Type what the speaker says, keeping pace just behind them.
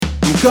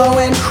I'm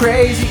going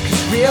crazy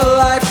cause real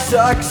life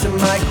sucks. I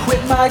might quit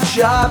my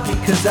job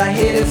because I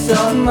hate it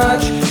so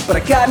much. But I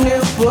got new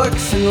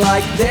books and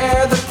like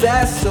they're the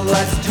best. So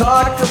let's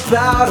talk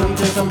about them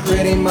cause I'm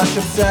pretty much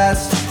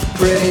obsessed.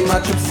 Pretty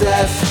much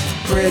obsessed.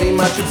 Pretty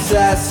much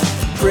obsessed.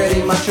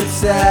 Pretty much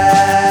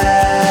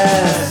obsessed.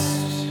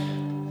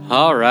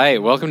 All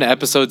right, welcome to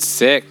episode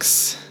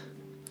 6.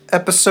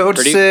 Episode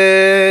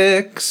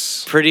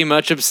 6. Pretty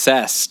Much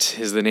Obsessed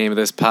is the name of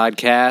this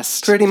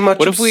podcast. Pretty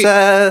much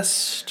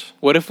obsessed.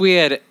 What if we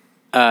had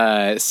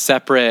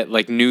separate,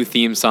 like, new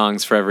theme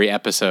songs for every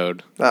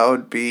episode? That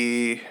would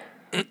be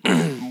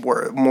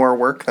more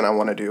work than I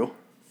want to do.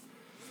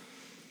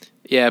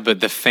 Yeah, but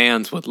the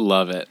fans would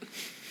love it.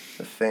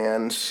 The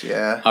fans,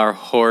 yeah. Our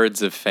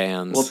hordes of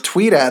fans. Well,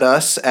 tweet at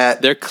us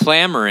at... They're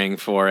clamoring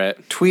for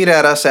it. Tweet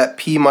at us at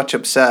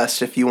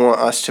PMuchObsessed if you want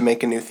us to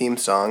make a new theme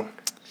song.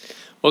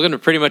 Welcome to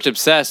Pretty Much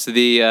Obsessed,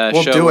 the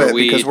we'll show where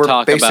we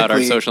talk about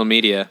our social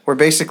media. We're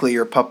basically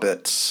your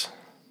puppets.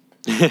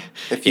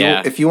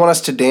 If you want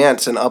us to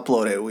dance and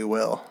upload it, we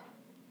will.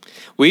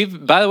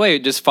 By the way,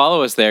 just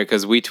follow us there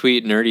because we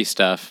tweet nerdy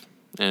stuff,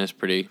 and it's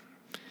pretty...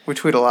 We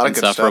tweet a lot of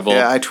good stuff.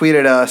 Yeah, I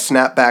tweeted a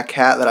snapback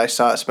hat that I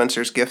saw at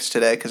Spencer's Gifts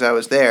today because I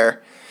was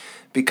there.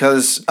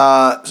 Because,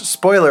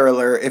 spoiler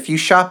alert, if you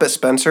shop at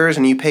Spencer's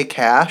and you pay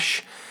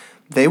cash,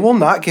 they will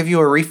not give you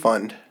a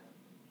refund.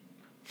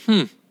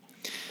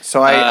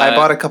 So I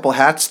bought a couple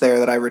hats there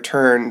that I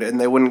returned, and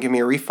they wouldn't give me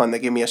a refund. They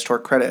gave me a store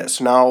credit.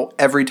 So now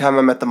every time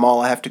I'm at the mall,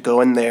 I have to go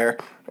in there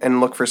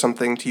and look for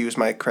something to use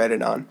my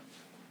credit on.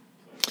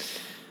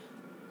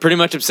 Pretty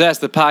Much Obsessed,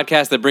 the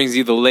podcast that brings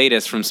you the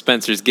latest from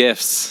Spencer's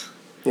Gifts.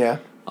 Yeah.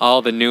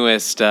 All the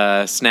newest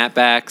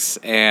snapbacks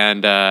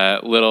and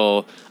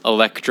little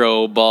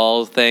electro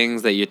ball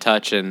things that you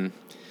touch and,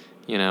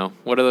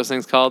 what are those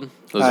things called?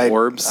 Those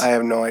orbs? I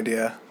have no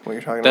idea what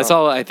you're talking about. That's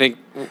all I think.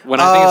 When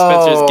I think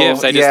of Spencer's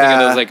Gifts, I just think of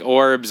those like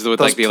orbs with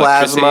those like the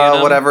electricity plasma, in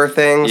them. whatever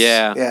things.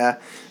 Yeah. Yeah.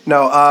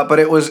 No, but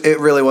it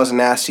really was a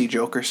nasty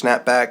Joker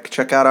snapback.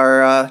 Check out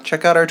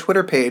our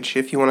Twitter page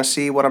if you want to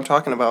see what I'm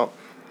talking about.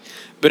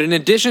 But in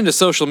addition to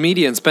social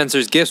media and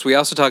Spencer's Gifts, we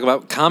also talk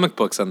about comic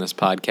books on this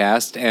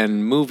podcast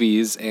and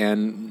movies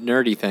and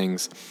nerdy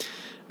things.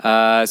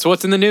 So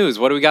what's in the news?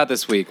 What do we got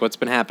this week? What's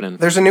been happening?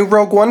 There's a new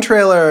Rogue One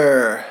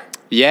trailer.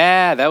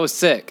 Yeah, that was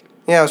sick.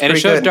 Yeah, it was pretty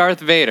good. And it showed Darth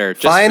Vader.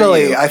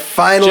 I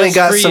finally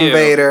got some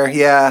Vader.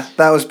 Yeah,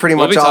 that was pretty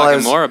much all I was... We'll be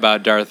talking more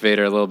about Darth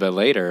Vader a little bit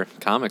later,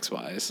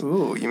 comics-wise.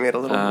 Ooh, you made a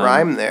little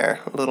rhyme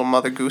there. A little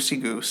Mother Goosey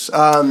Goose.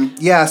 I'm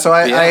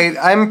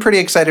pretty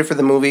excited for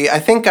the movie. I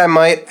think I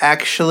might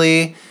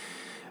actually...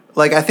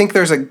 I think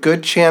there's a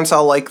good chance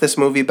I'll like this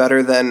movie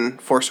better than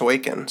Force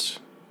Awakens.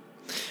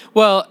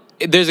 Well...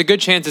 There's a good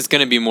chance it's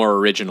going to be more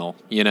original,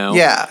 Yeah,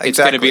 exactly. It's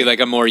going to be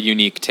like a more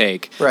unique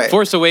take. Right.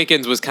 Force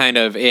Awakens was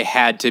it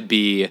had to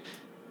be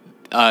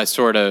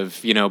sort of,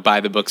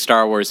 by the book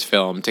Star Wars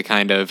film to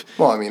kind of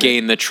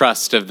gain the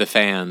trust of the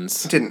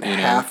fans. It didn't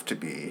have to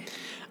be.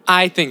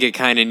 I think it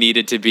kind of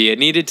needed to be. It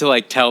needed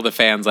to tell the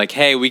fans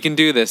hey, we can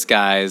do this,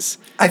 guys.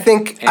 I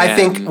think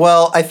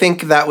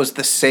that was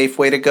the safe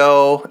way to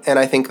go, and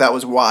I think that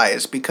was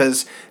wise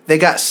because they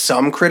got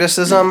some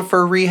criticism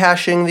for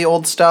rehashing the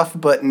old stuff,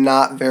 but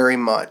not very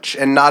much,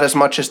 and not as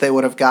much as they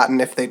would have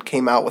gotten if they'd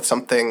came out with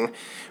something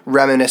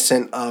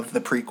reminiscent of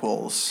the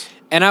prequels.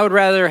 And I would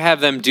rather have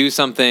them do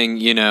something,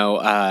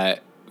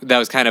 that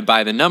was kind of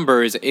by the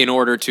numbers in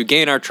order to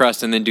gain our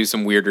trust and then do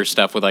some weirder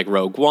stuff with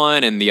Rogue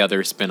One and the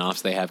other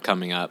spin-offs they have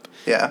coming up.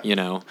 Yeah.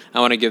 I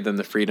want to give them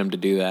the freedom to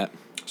do that.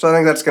 So I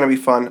think that's going to be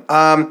fun.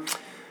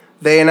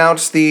 They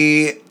announced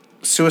the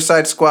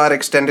Suicide Squad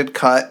extended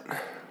cut.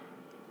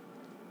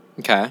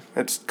 Okay.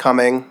 It's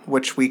coming,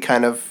 which we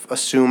kind of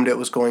assumed it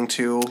was going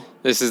to.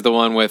 This is the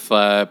one with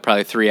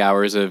probably 3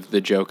 hours of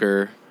the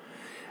Joker.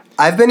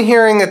 I've been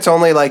hearing it's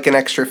only an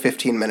extra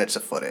 15 minutes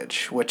of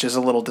footage, which is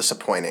a little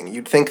disappointing.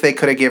 You'd think they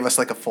could have gave us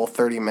a full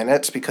 30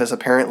 minutes because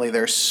apparently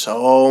there's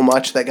so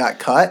much that got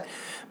cut.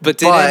 But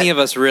did any of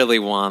us really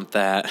want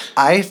that?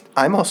 I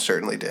most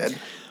certainly did.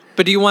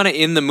 But do you want it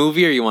in the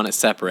movie or you want it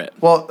separate?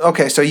 Well,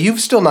 okay, so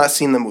you've still not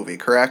seen the movie,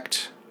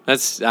 correct? I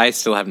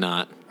still have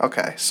not.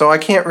 Okay, so I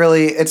can't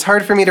really... It's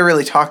hard for me to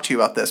really talk to you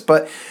about this,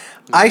 but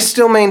I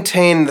still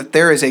maintain that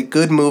there is a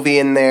good movie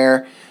in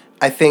there.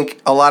 I think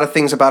a lot of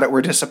things about it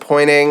were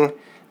disappointing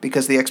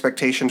because the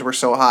expectations were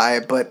so high,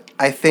 but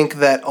I think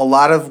that a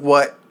lot of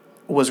what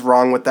was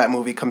wrong with that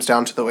movie comes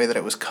down to the way that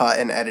it was cut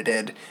and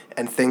edited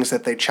and things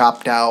that they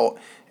chopped out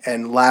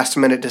and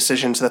last-minute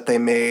decisions that they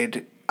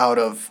made out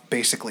of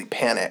basically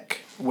panic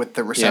with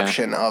the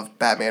reception of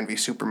Batman v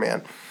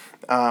Superman.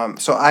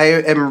 So I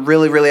am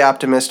really, really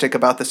optimistic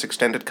about this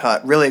extended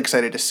cut. Really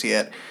excited to see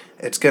it.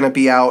 It's going to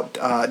be out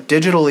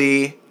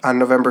digitally on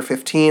November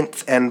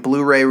 15th, and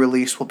Blu-ray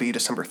release will be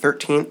December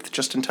 13th,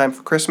 just in time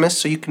for Christmas,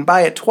 so you can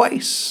buy it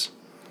twice.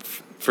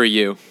 For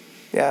you.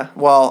 Yeah.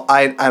 Well,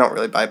 I don't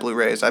really buy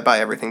Blu-rays. I buy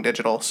everything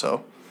digital,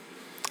 so...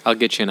 I'll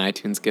get you an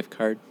iTunes gift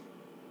card.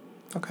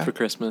 Okay. For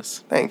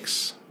Christmas.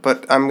 Thanks.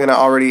 But I'm going to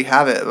already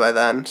have it by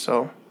then,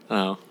 so...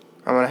 Oh.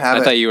 I'm going to have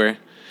it. I thought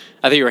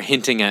you were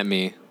hinting at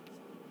me.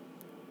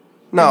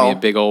 No. Give me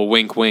a big old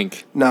wink,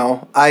 wink.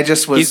 No, I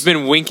just was... He's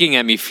been winking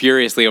at me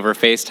furiously over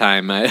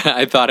FaceTime.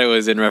 I thought it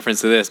was in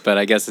reference to this, but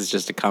I guess it's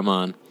just a come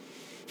on.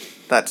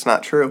 That's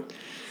not true.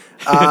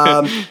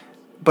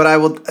 But I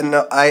will...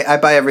 No, I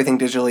buy everything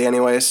digitally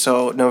anyway,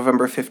 so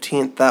November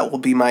 15th, that will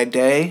be my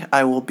day.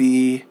 I will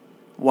be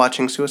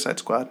watching Suicide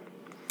Squad.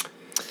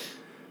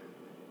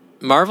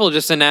 Marvel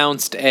just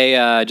announced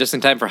just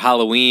in time for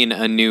Halloween,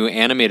 a new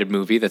animated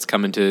movie that's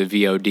coming to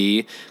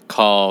VOD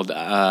called...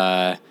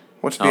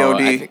 What's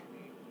VOD?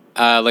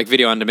 Like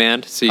video on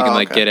demand, so you can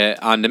okay. get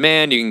it on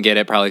demand. You can get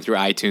it probably through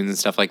iTunes and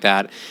stuff like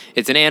that.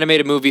 It's an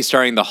animated movie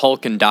starring the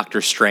Hulk and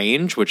Doctor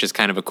Strange, which is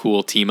kind of a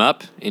cool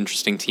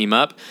interesting team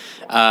up.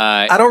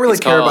 I don't really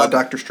care about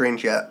Doctor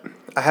Strange yet.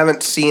 I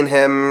haven't seen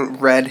him,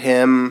 read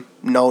him,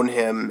 known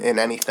him in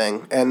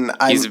anything, and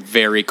he's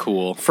very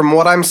cool. From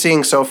what I'm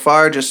seeing so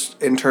far,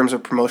 just in terms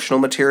of promotional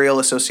material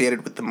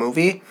associated with the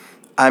movie,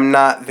 I'm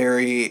not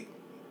very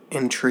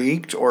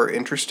intrigued or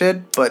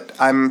interested, but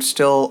I'm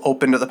still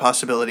open to the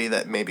possibility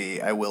that maybe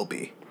I will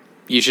be.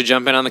 You should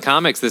jump in on the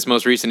comics. This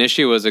most recent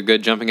issue was a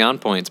good jumping on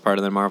point. It's part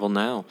of the Marvel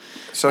Now.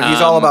 So he's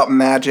all about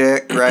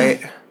magic,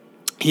 right?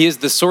 He is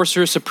the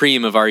Sorcerer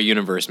Supreme of our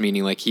universe,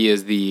 meaning like he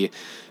is the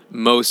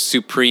most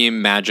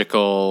supreme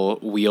magical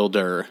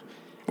wielder.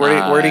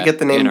 Where do you get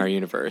the name in our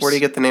universe? Where do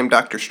you get the name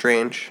Doctor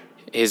Strange?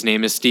 His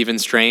name is Stephen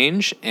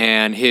Strange,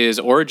 and his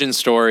origin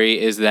story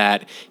is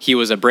that he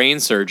was a brain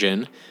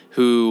surgeon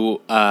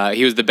who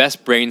he was the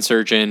best brain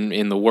surgeon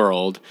in the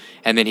world,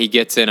 and then he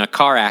gets in a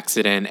car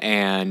accident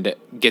and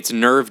gets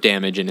nerve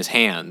damage in his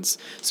hands,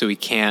 so he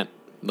can't,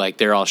 like,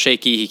 they're all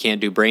shaky, he can't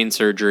do brain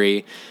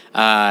surgery.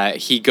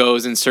 He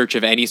goes in search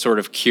of any sort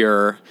of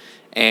cure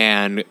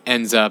and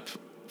ends up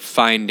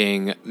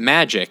finding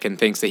magic and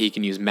thinks that he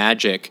can use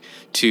magic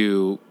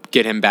to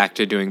get him back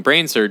to doing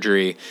brain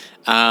surgery.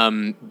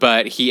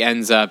 But he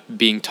ends up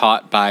being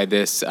taught by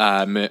this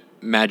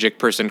magic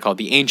person called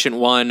the Ancient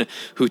One,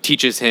 who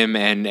teaches him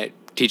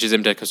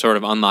to sort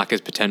of unlock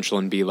his potential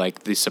and be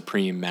like the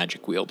supreme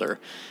magic wielder.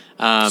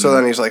 So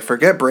then he's like,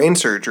 forget brain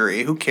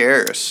surgery. Who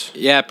cares?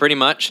 Yeah, pretty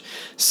much.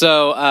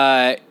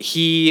 So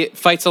he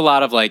fights a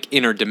lot of like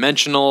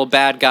interdimensional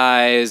bad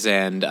guys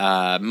and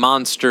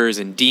monsters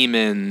and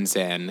demons,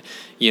 and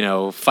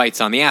fights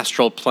on the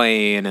astral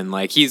plane, and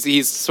like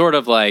he's sort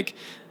of like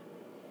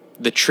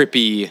the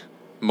trippy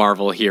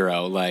Marvel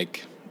hero,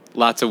 like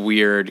lots of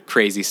weird,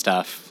 crazy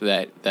stuff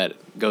that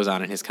goes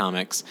on in his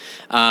comics.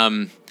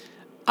 I'm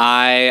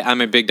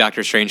a big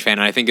Doctor Strange fan,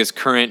 and I think his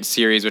current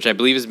series, which I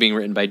believe is being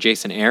written by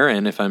Jason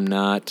Aaron, if I'm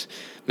not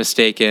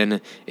mistaken,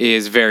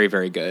 is very,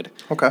 very good.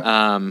 Okay.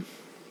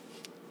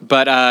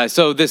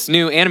 So this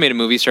new animated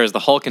movie stars the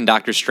Hulk and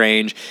Doctor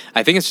Strange.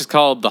 I think it's just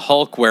called The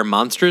Hulk Where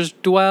Monsters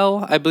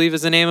Dwell, I believe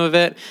is the name of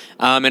it.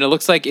 And it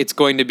looks like it's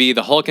going to be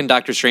the Hulk and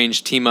Doctor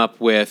Strange team up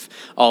with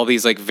all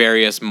these like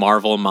various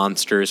Marvel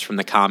monsters from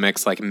the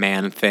comics, like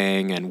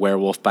Man-Thing and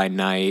Werewolf by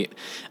Night,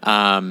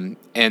 and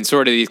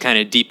sort of these kind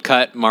of deep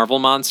cut Marvel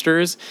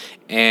monsters.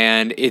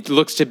 And it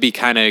looks to be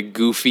kind of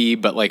goofy,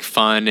 but like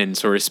fun and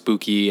sort of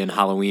spooky and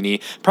Halloween-y.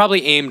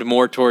 Probably aimed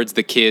more towards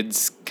the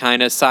kids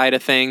kind of side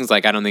of things.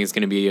 Like, I don't think it's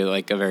going to be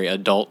like a very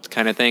adult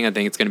kind of thing. I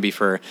think it's going to be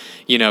for,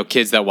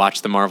 kids that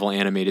watch the Marvel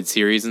animated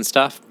series and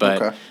stuff.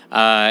 But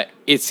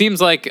it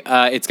seems like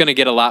it's going to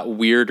get a lot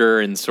weirder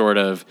and sort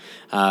of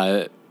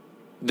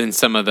than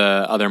some of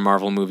the other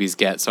Marvel movies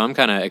get. So I'm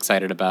kind of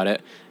excited about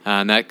it.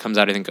 And that comes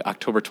out, I think,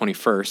 October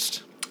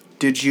 21st.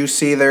 Did you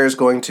see there's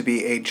going to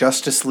be a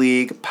Justice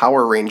League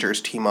Power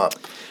Rangers team up?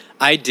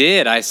 I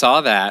did. I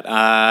saw that.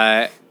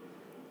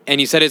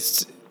 And you said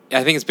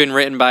I think it's been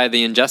written by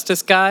the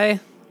Injustice guy,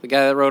 the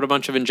guy that wrote a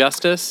bunch of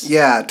Injustice.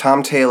 Yeah,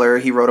 Tom Taylor.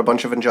 He wrote a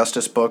bunch of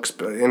Injustice books,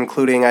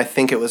 including, I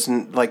think it was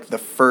like the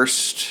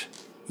first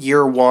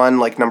year one,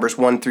 like numbers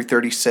 1 through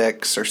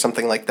 36 or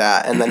something like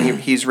that. And then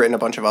he's written a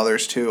bunch of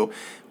others too,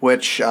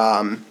 which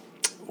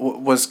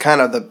was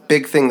kind of the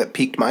big thing that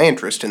piqued my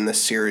interest in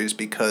this series,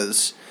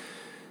 because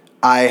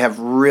I have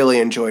really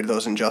enjoyed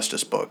those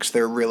Injustice books.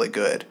 They're really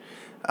good.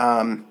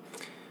 Art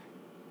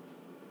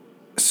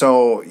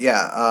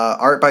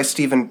by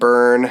Stephen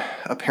Byrne.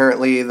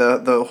 Apparently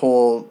the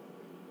whole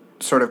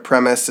sort of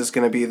premise is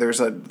going to be there's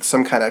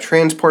some kind of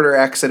transporter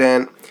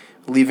accident,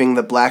 leaving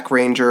the Black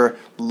Ranger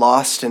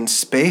lost in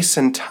space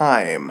and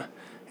time,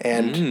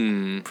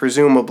 and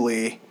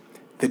presumably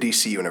the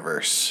DC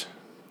universe.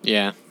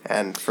 Yeah.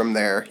 And from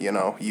there,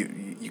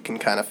 you can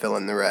kind of fill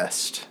in the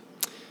rest.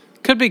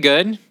 Could be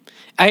good.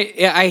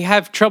 I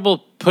have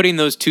trouble putting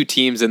those two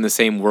teams in the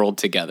same world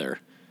together.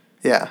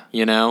 Yeah.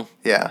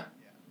 Yeah.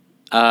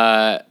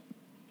 But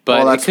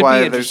it could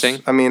be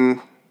interesting.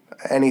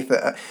 Anything.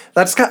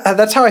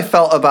 That's how I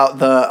felt about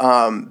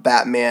the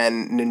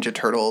Batman Ninja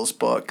Turtles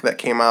book that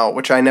came out,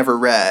 which I never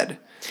read.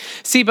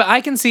 See, but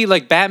I can see,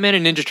 like, Batman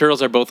and Ninja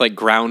Turtles are both, like,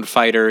 ground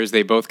fighters.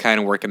 They both kind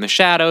of work in the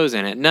shadows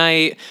and at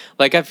night.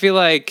 Like, I feel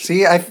like...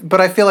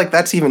 But I feel like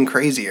that's even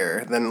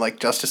crazier than, like,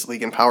 Justice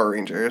League and Power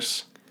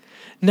Rangers.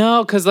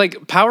 No, because,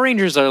 like, Power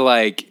Rangers are,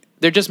 like...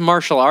 They're just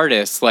martial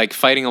artists, like,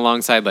 fighting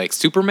alongside, like,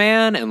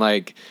 Superman and,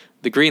 like,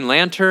 the Green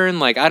Lantern.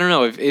 Like, I don't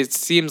know. It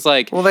seems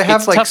like... Well, they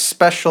have, it's like,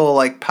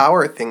 tough.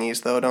 Power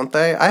thingies, though, don't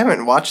they? I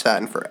haven't watched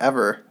that in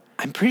forever.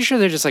 I'm pretty sure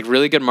they're just, like,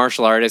 really good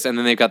martial artists, and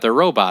then they've got their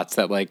robots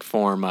that, like,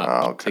 form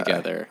up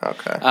together.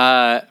 Okay.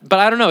 But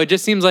I don't know. It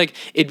just seems like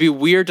it'd be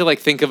weird to, like,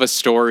 think of a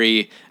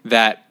story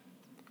that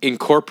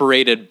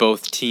incorporated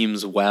both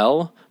teams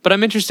well. But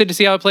I'm interested to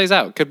see how it plays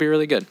out. Could be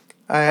really good.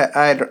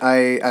 I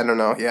don't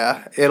know.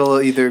 Yeah,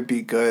 it'll either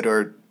be good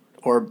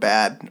or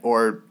bad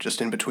or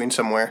just in between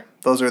somewhere.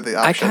 Those are the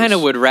options. I kind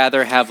of would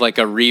rather have like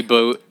a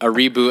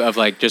reboot of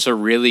like just a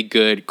really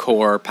good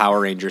core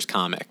Power Rangers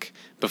comic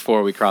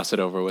before we cross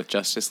it over with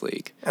Justice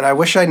League. And I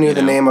wish I knew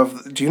the name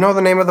of. Do you know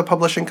the name of the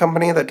publishing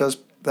company that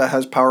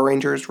has Power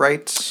Rangers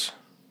rights?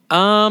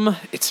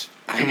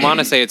 I want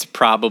to say it's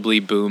probably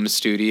Boom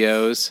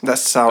Studios. That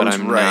sounds but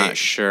I'm right. Not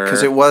sure,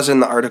 because it was in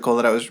the article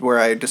where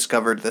I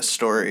discovered this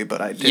story, but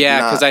I did not.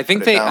 Yeah, because I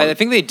think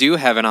they do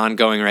have an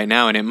ongoing right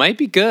now, and it might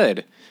be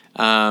good.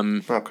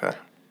 Okay.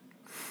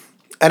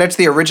 And it's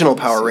the original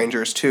Power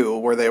Rangers too,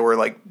 where they were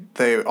like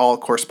they all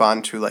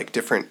correspond to like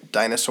different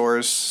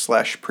dinosaurs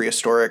 /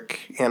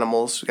 prehistoric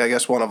animals. I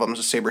guess one of them is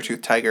a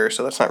saber-toothed tiger,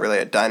 so that's not really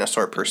a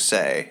dinosaur per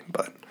se,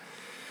 but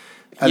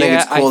I think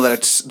it's cool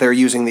that they're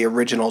using the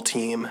original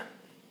team.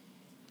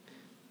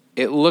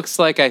 It looks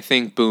like I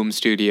think Boom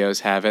Studios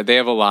have it. They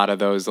have a lot of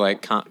those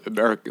like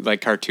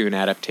cartoon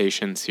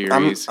adaptation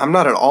series. I'm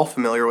not at all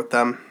familiar with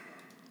them.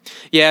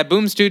 Yeah,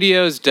 Boom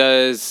Studios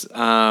does.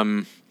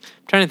 I'm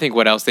trying to think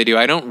what else they do.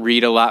 I don't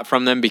read a lot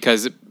from them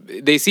because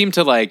they seem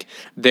to like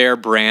their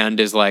brand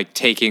is like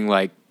taking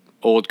like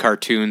old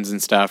cartoons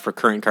and stuff or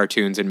current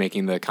cartoons and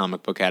making the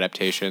comic book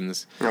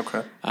adaptations.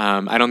 Okay.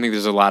 I don't think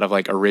there's a lot of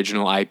like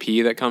original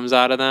IP that comes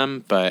out of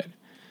them, but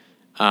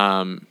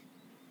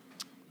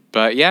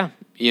yeah,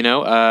 you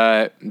know,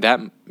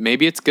 that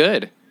maybe it's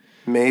good.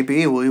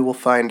 Maybe we will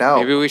find out.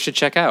 Maybe we should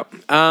check out.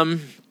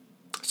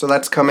 So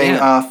that's coming.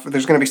 Yeah.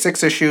 There's going to be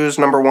 6 issues.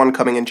 Number 1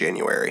 coming in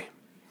January.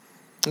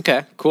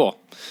 Okay, cool.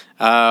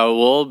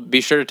 We'll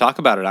be sure to talk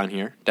about it on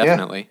here.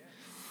 Definitely.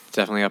 Yeah. It's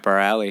definitely up our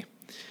alley.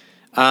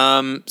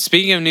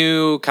 Speaking of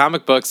new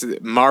comic books,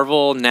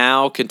 Marvel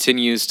now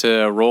continues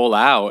to roll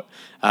out.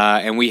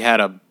 And we had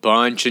a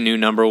bunch of new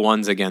number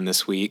 1s again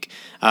this week.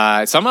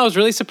 Some I was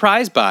really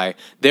surprised by.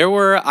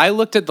 I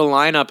looked at the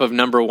lineup of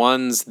number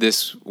 1s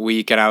this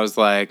week and I was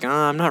like,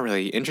 I'm not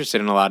really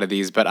interested in a lot of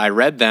these, but I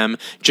read them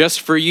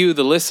just for you,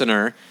 the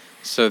listener,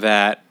 so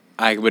that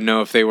I would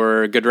know if they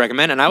were good to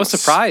recommend. And I was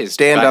surprised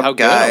by how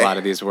good a lot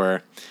of these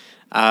were.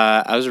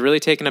 I was really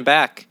taken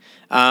aback.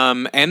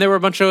 And there were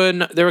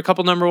a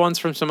couple number 1s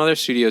from some other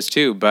studios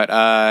too.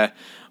 But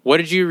what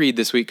did you read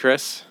this week,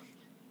 Chris?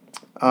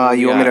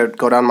 You want me to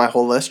go down my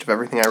whole list of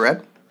everything I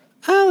read?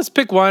 Let's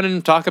pick one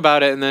and talk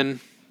about it and then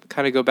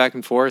kind of go back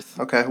and forth.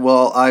 Okay,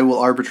 well, I will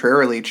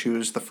arbitrarily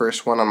choose the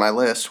first one on my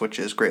list, which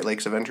is Great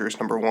Lakes Avengers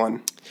number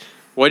 1.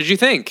 What did you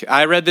think?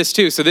 I read this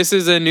too. So this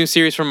is a new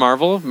series from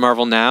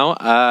Marvel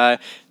Now.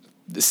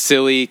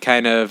 Silly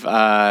kind of...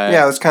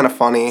 yeah, it was kind of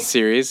funny.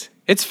 Series.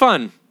 It's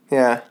fun.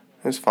 Yeah,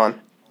 it was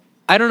fun.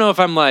 I don't know if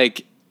I'm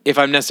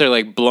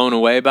necessarily like blown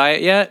away by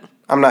it yet.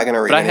 I'm not going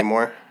to read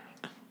anymore.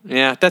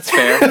 Yeah, that's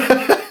fair.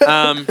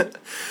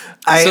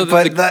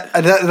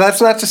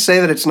 That's not to say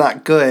that it's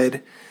not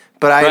good,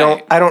 but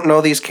I don't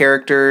know these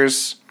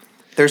characters.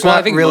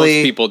 I think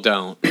most people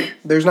don't.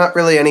 There's not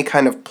really any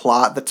kind of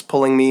plot that's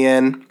pulling me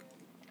in.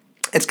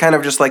 It's kind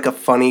of just like a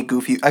funny,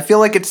 goofy... I feel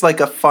like it's like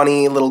a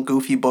funny little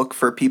goofy book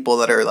for people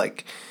that are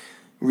like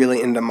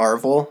really into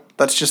Marvel.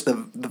 That's just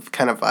the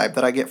kind of vibe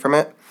that I get from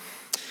it.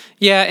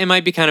 Yeah, it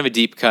might be kind of a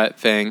deep cut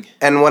thing.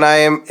 And when I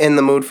am in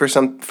the mood for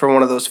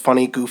one of those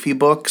funny, goofy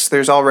books,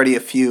 there's already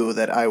a few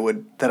that I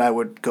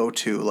would go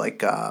to, like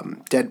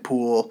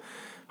Deadpool,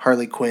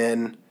 Harley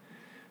Quinn,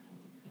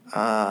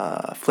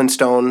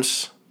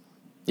 Flintstones.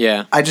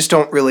 Yeah. I just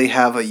don't really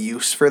have a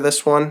use for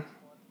this one.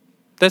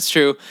 That's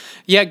true.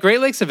 Yeah, Great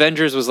Lakes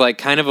Avengers was like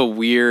kind of a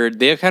weird...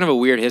 They have kind of a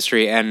weird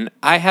history, and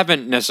I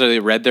haven't necessarily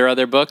read their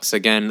other books.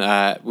 Again,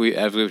 as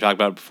we've talked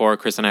about before,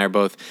 Chris and I are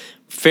both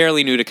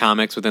fairly new to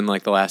comics within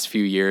like the last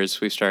few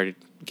years. We've started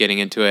getting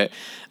into it.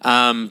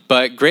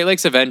 But Great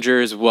Lakes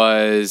Avengers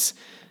was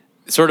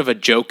sort of a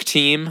joke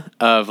team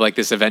of like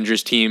this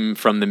Avengers team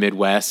from the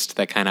Midwest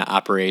that kind of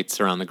operates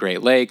around the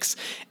Great Lakes.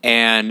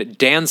 And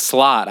Dan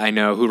Slott, I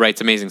know, who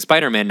writes Amazing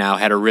Spider-Man now,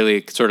 had a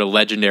really sort of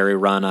legendary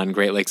run on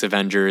Great Lakes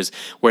Avengers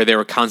where they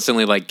were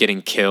constantly like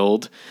getting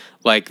killed.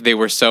 Like they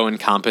were so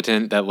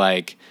incompetent that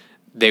like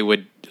they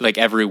would like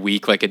every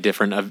week like a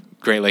different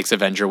Great Lakes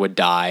Avenger would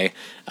die.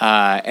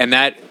 And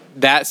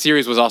that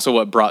series was also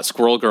what brought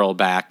Squirrel Girl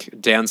back.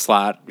 Dan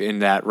Slott in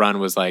that run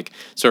was like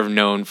sort of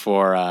known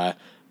for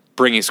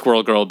bringing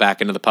Squirrel Girl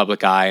back into the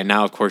public eye, and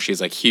now of course she's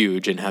like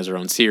huge and has her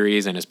own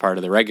series and is part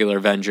of the regular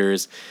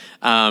Avengers.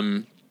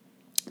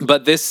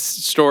 But this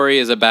story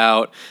is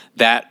about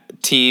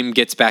that team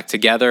gets back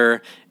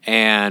together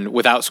and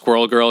without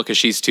Squirrel Girl because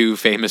she's too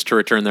famous to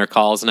return their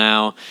calls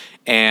now,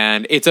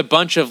 and it's a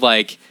bunch of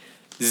like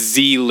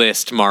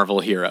Z-list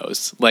Marvel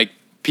heroes. Like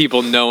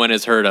people no one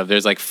has heard of.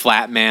 There's like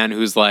Flatman,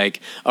 who's like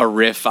a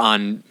riff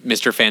on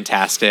Mr.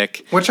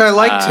 Fantastic. Which I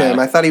liked him.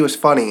 I thought he was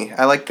funny.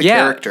 I liked the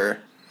character.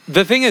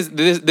 The thing is,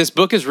 this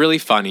book is really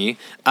funny.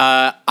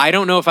 I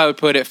don't know if I would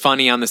put it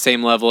funny on the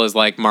same level as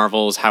like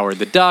Marvel's Howard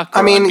the Duck. Or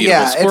I mean,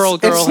 Squirrel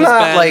Girl it's has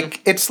not been.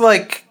 like it's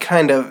like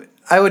kind of.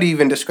 I would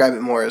even describe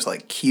it more as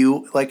like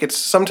cute. Like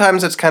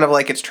sometimes it's kind of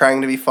like it's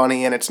trying to be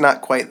funny and it's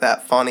not quite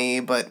that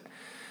funny, but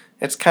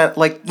it's kind of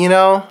like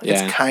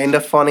it's kind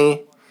of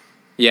funny.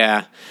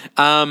 Yeah.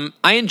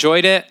 I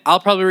enjoyed it. I'll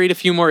probably read a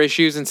few more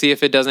issues and see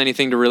if it does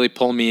anything to really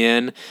pull me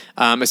in,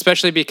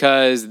 especially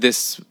because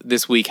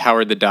this week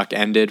Howard the Duck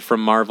ended from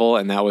Marvel,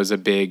 and that was a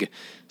big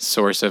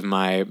source of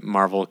my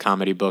Marvel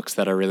comedy books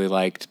that I really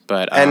liked.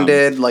 But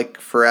ended like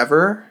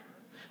forever?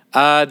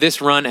 This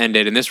run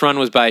ended, and this run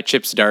was by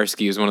Chip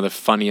Zdarsky, who's one of the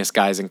funniest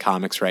guys in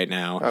comics right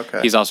now.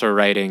 Okay. He's also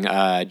writing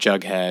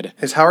Jughead.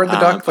 Is Howard the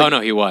Duck... oh,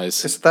 no, he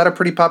was. Is that a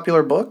pretty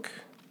popular book?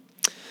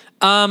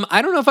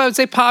 I don't know if I would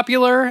say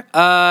popular.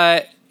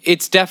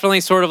 It's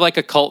definitely sort of like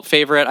a cult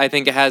favorite. I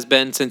think it has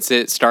been since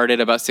it started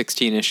about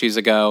 16 issues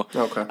ago.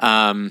 Okay.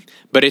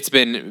 But it's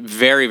been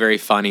very, very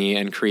funny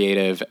and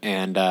creative,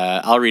 and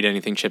I'll read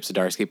anything Chip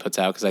Zdarsky puts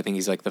out because I think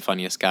he's like the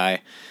funniest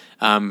guy.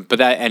 But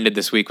that ended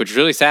this week, which is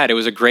really sad. It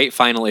was a great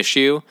final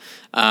issue,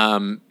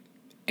 and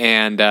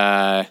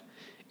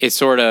it's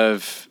sort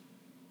of...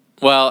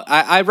 Well,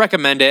 I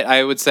recommend it.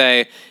 I would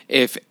say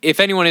if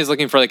anyone is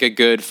looking for like a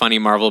good, funny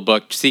Marvel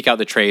book, seek out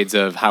the trades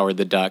of Howard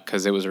the Duck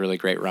because it was a really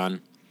great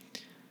run.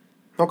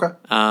 Okay.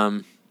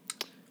 I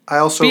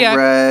also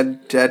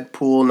read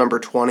Deadpool number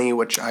 20,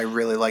 which I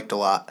really liked a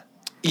lot.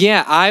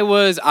 Yeah, I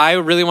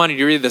really wanted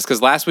to read this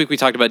because last week we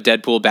talked about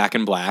Deadpool Back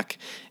in Black,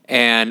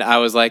 and I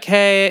was like,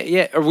 hey,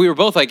 yeah, we were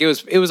both like, it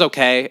was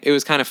okay. It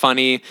was kind of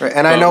funny, right.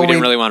 And I know we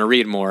didn't really want to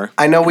read more.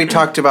 I know we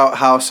talked about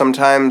how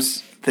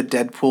sometimes the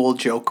Deadpool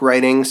joke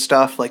writing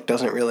stuff like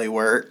doesn't really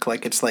work.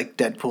 Like it's like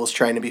Deadpool's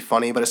trying to be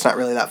funny, but it's not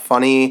really that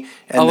funny.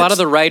 And a lot of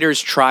the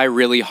writers try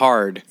really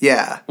hard.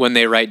 Yeah. When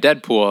they write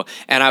Deadpool.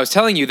 And I was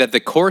telling you that the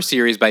core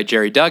series by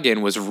Jerry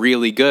Duggan was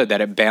really good, that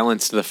it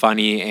balanced the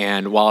funny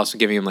and while also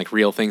giving him like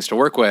real things to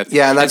work with.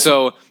 Yeah, and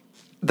so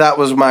that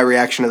was my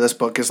reaction to this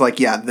book is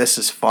like, yeah, this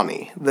is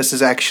funny. This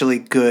is actually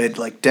good,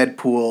 like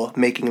Deadpool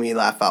making me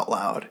laugh out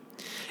loud.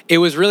 It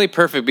was really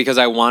perfect because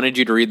I wanted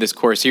you to read this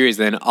core series.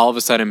 Then all of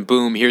a sudden,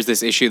 boom, here's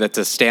this issue that's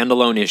a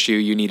standalone issue.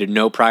 You needed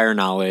no prior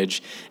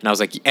knowledge. And I was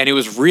like, and it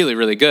was really,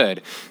 really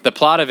good. The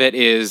plot of it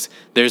is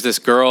there's this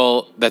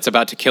girl that's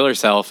about to kill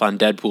herself on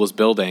Deadpool's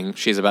building.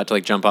 She's about to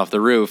like jump off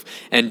the roof.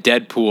 And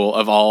Deadpool,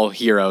 of all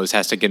heroes,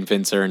 has to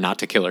convince her not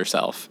to kill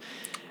herself.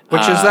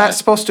 Which is that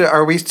supposed to,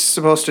 are we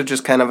supposed to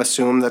just kind of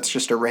assume that's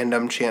just a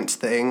random chance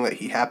thing that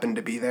he happened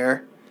to be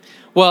there?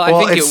 Well, I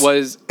think it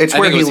was. It's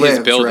where he lives,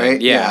 his building.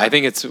 right? Yeah, I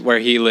think it's where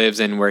he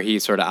lives and where he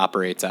sort of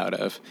operates out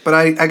of. But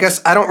I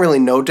guess I don't really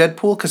know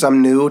Deadpool because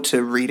I'm new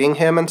to reading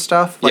him and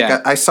stuff.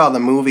 Like I saw the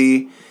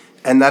movie,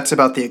 and that's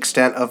about the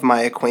extent of my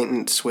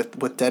acquaintance with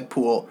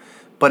Deadpool.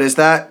 But is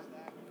that?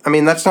 I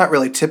mean, that's not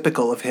really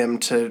typical of him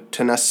to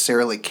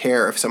necessarily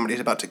care if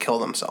somebody's about to kill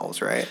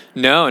themselves, right?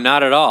 No,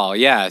 not at all.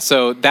 Yeah,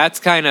 so that's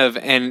kind of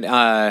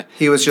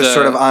he was just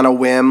sort of on a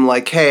whim,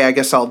 like, hey, I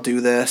guess I'll do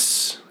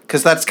this.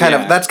 Because that's kind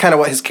of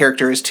what his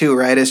character is too,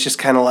 right? It's just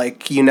kind of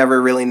like you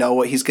never really know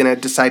what he's going to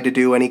decide to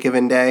do any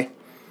given day.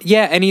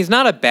 Yeah, and he's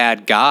not a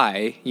bad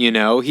guy, you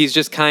know? He's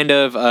just kind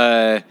of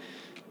a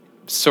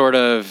sort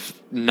of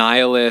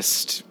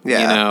nihilist, you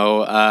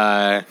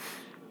know,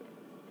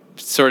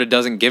 sort of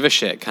doesn't give a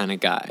shit kind of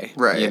guy,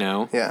 right? You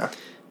know? Yeah.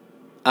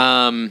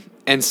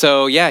 And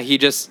so, yeah, he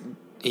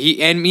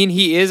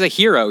is a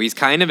hero. He's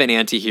kind of an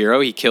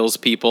anti-hero. He kills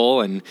people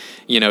and,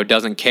 you know,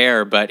 doesn't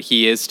care, but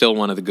he is still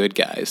one of the good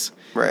guys.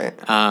 Right.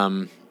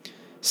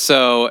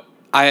 So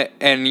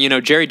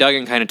Jerry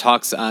Duggan kind of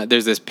talks,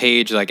 there's this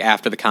page like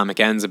after the comic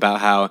ends about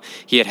how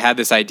he had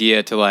this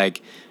idea to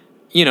like,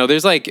 you know,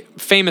 there's like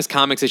famous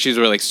comics issues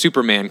where like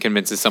Superman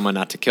convinces someone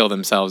not to kill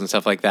themselves and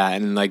stuff like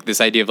that. And like this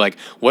idea of like,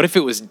 what if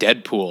it was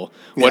Deadpool?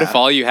 What if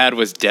all you had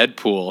was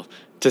Deadpool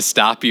to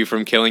stop you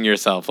from killing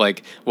yourself?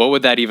 Like, what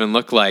would that even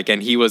look like?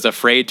 And he was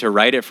afraid to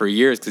write it for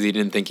years because he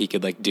didn't think he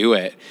could like do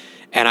it.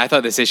 And I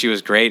thought this issue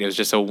was great. It was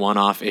just a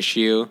one-off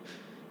issue.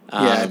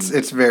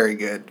 It's very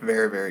good.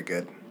 Very, very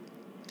good.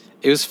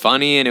 It was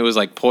funny and it was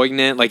like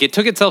poignant. Like it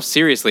took itself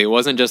seriously. It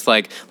wasn't just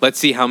like, let's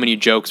see how many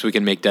jokes we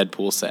can make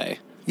Deadpool say.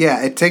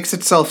 Yeah, it takes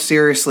itself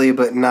seriously,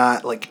 but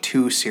not like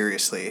too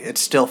seriously.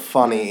 It's still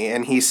funny,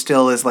 and he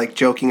still is like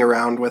joking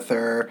around with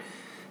her.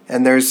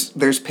 And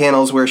there's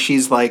panels where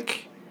she's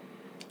like,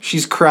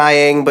 she's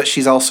crying, but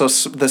she's also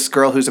this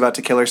girl who's about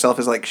to kill herself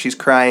is like she's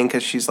crying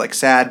because she's like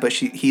sad, but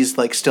he's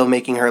like still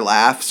making her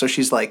laugh, so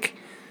she's like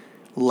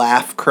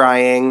laugh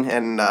crying,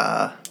 and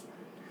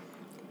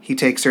he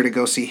takes her to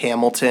go see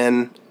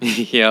Hamilton.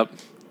 Yep.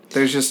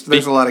 There's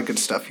a lot of good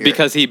stuff here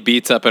because he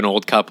beats up an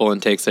old couple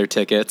and takes their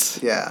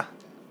tickets. Yeah.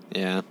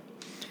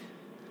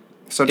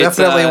 So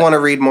definitely want to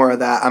read more of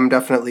that. I'm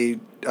definitely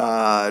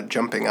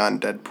jumping on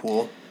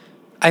Deadpool.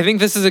 I think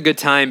this is a good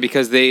time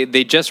because they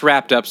just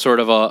wrapped up sort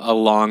of a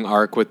long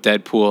arc with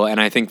Deadpool,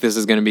 and I think this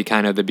is going to be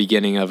kind of the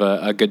beginning of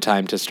a good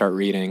time to start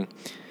reading.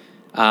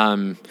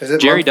 Is it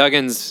Jerry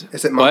Duggan's...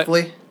 Is it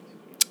monthly? What?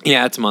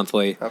 Yeah, it's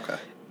monthly. Okay.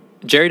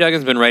 Jerry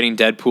Duggan's been writing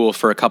Deadpool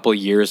for a couple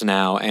years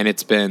now, and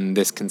it's been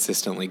this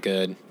consistently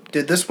good.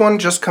 Did this one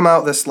just come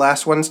out this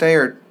last Wednesday,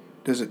 or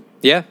does it...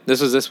 Yeah,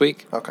 this was this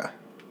week. Okay.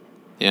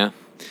 Yeah.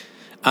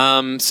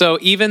 So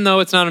even though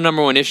it's not a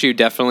number one issue,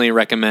 definitely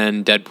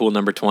recommend Deadpool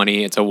number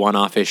 20. It's a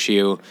one-off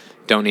issue.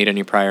 Don't need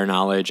any prior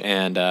knowledge.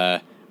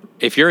 And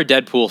if you're a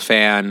Deadpool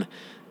fan,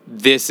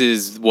 this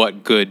is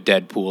what good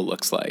Deadpool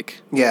looks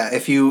like. Yeah,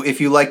 if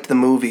you liked the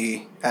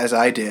movie, as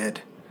I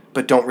did,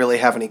 but don't really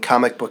have any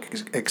comic book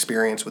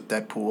experience with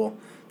Deadpool,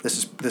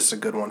 this is a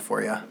good one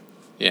for you.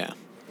 Yeah.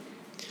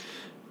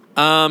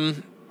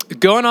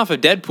 Going off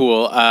of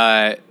Deadpool,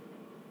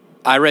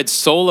 I read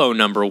Solo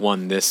number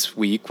 1 this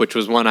week, which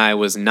was one I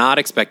was not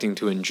expecting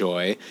to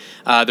enjoy.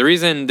 The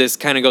reason this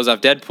kind of goes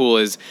off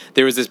Deadpool is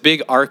there was this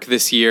big arc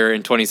this year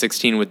in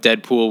 2016 with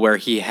Deadpool where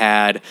he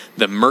had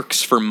the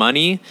Mercs for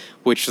Money,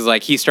 which was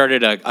like he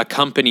started a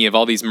company of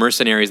all these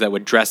mercenaries that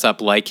would dress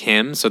up like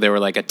him. So they were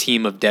like a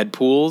team of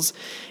Deadpools,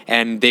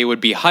 and they would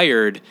be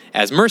hired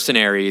as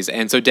mercenaries.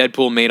 And so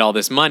Deadpool made all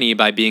this money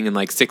by being in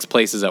like 6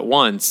 places at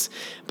once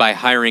by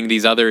hiring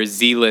these other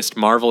Z-list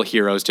Marvel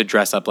heroes to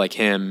dress up like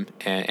him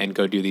and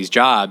go do these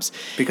jobs.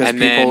 Because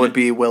people would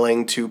be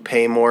willing to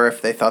pay more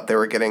if they thought they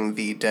were getting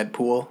the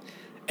Deadpool.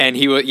 And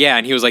he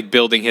was like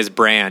building his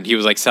brand. He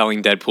was like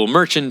selling Deadpool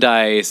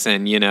merchandise,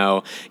 and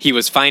he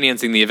was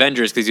financing the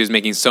Avengers because he was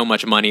making so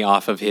much money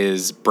off of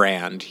his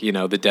brand, the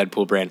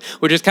Deadpool brand,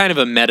 which is kind of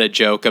a meta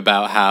joke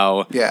about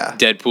how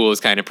Deadpool is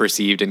kind of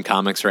perceived in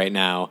comics right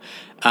now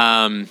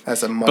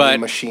as a money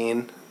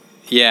machine.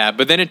 Yeah,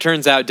 but then it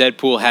turns out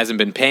Deadpool hasn't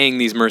been paying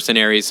these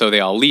mercenaries, so they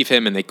all leave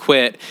him and they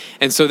quit.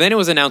 And so then it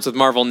was announced with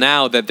Marvel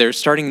Now that they're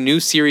starting new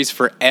series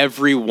for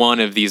every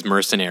one of these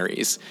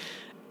mercenaries.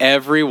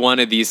 Every one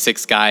of these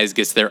 6 guys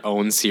gets their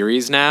own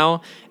series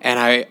now, and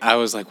I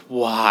was like,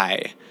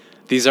 why?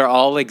 These are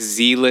all like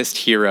Z-list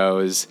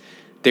heroes.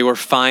 They were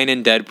fine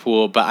in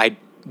Deadpool, but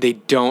they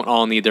don't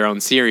all need their own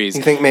series.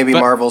 You think maybe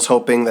Marvel's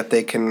hoping that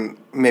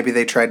maybe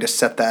they tried to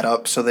set that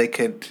up so they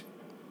could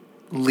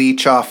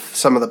leech off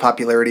some of the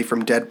popularity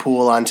from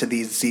Deadpool onto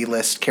these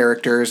Z-list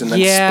characters and then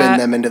spin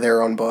them into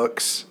their own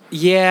books?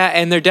 Yeah,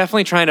 and they're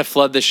definitely trying to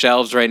flood the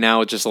shelves right now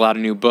with just a lot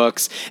of new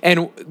books.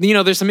 And,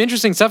 there's some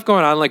interesting stuff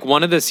going on. Like,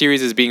 one of the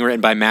series is being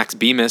written by Max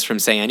Bemis from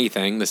Say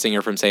Anything. The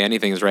singer from Say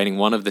Anything is writing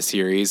one of the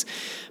series.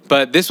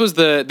 But this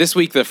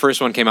week, the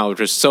first one came out, which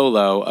was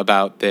Solo,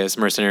 about this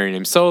mercenary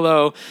named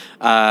Solo,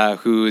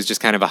 who's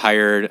just kind of a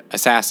hired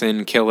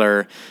assassin,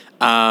 killer.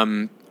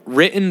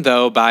 Written,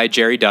 though, by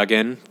Jerry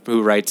Duggan,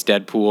 who writes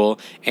Deadpool,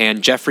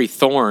 and Jeffrey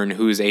Thorne,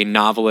 who's a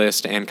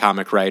novelist and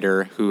comic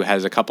writer who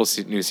has a couple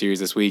new series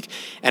this week.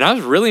 And I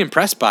was really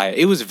impressed by it.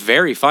 It was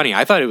very funny.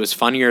 I thought it was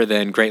funnier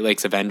than Great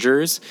Lakes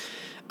Avengers.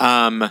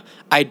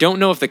 I don't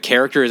know if the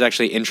character is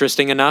actually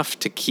interesting enough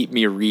to keep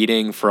me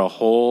reading for a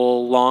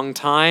whole long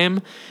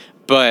time,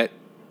 but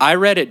I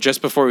read it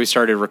just before we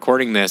started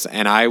recording this,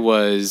 and I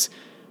was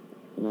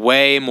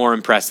way more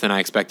impressed than I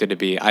expected to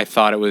be. I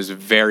thought it was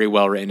very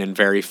well written and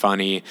very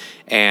funny,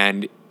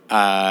 and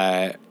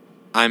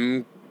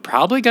I'm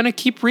probably going to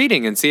keep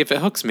reading and see if it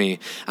hooks me.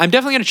 I'm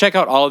definitely going to check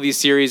out all of these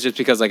series just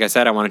because, like I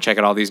said, I want to check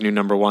out all these new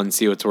number 1s,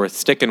 see what's worth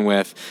sticking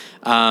with.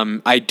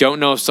 I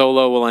don't know if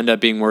Solo will end up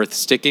being worth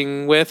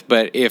sticking with,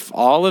 but if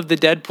all of the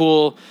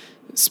Deadpool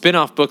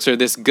spin-off books are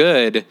this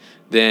good,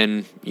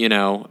 then,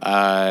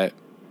 I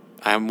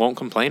won't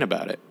complain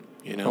about it.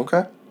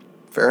 Okay,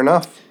 fair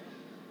enough.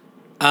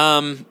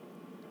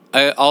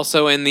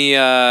 Also in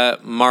the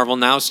Marvel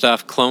Now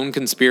stuff, Clone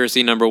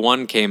Conspiracy number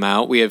 1 came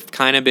out. We have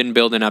kind of been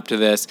building up to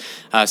this.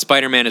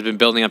 Spider-Man has been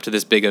building up to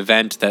this big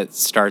event that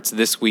starts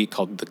this week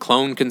called the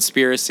Clone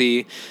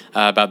Conspiracy,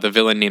 about the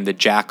villain named the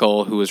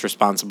Jackal, who was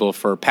responsible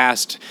for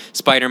past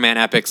Spider-Man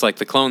epics like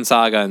the Clone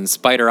Saga and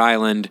Spider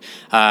Island.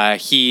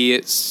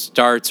 He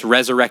starts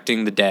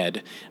resurrecting the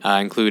dead,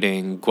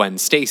 including Gwen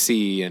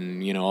Stacy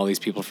and all these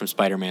people from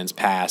Spider-Man's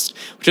past,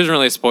 which isn't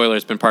really a spoiler.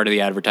 It's been part of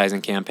the advertising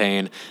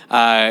campaign.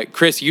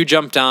 Chris, you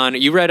jumped on.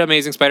 You read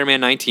Amazing Spider-Man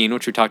 19,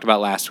 which we talked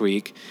about last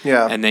week.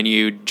 Yeah. And then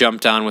you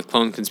jumped on with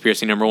Clone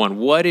Conspiracy number 1.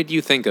 What did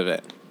you think of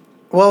it?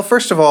 Well,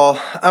 first of all,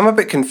 I'm a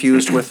bit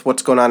confused with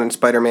what's going on in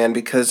Spider-Man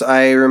because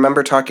I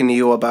remember talking to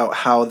you about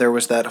how there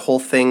was that whole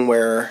thing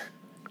where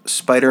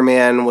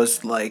Spider-Man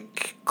was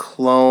like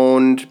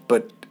cloned,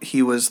 but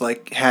he was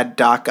like had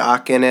Doc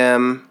Ock in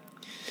him.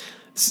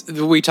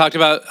 We talked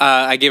about,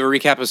 I gave a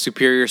recap of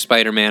Superior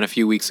Spider-Man a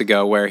few weeks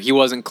ago where he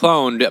wasn't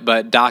cloned,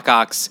 but Doc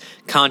Ock's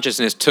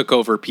consciousness took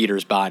over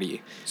Peter's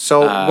body.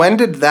 So when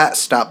did that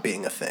stop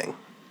being a thing?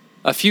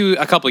 A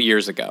couple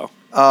years ago.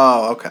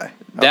 Oh, okay.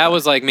 That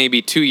was like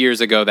maybe 2 years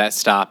ago that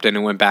stopped, and it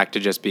went back to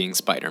just being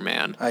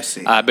Spider-Man. I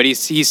see. But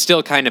he's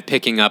still kind of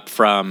picking up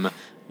from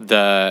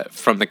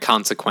the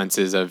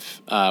consequences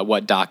of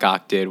what Doc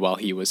Ock did while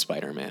he was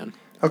Spider-Man.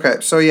 Okay,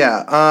 so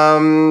yeah,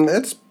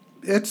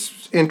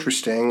 it's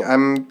interesting.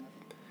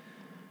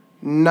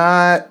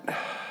 Not.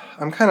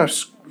 I'm kind of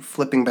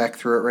flipping back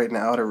through it right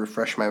now to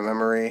refresh my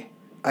memory.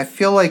 I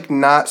feel like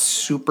not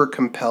super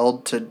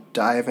compelled to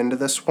dive into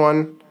this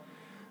one,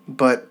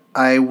 but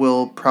I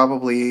will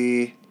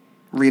probably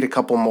read a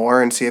couple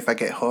more and see if I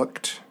get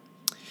hooked.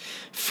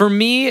 For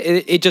me,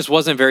 it just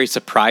wasn't very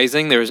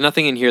surprising. There was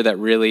nothing in here that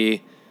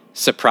really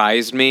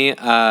surprised me,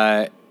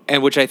 and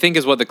which I think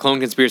is what the Clone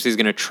Conspiracy is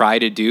going to try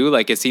to do.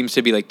 Like, it seems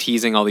to be like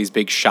teasing all these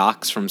big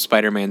shocks from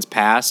Spider-Man's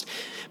past.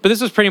 But this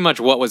was pretty much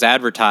what was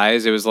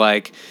advertised. It was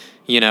like,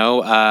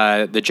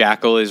 the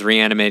Jackal is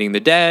reanimating the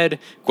dead.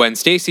 Gwen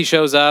Stacy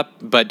shows up,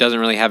 but doesn't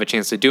really have a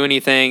chance to do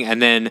anything.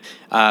 And then,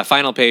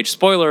 final page,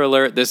 spoiler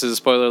alert. This is a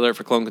spoiler alert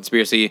for Clone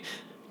Conspiracy.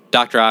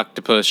 Dr.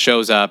 Octopus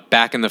shows up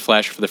back in the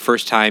flesh for the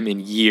first time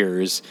in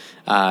years,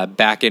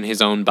 back in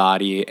his own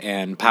body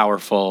and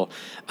powerful.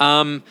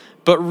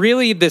 But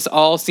really, this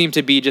all seemed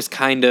to be just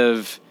kind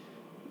of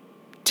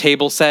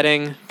table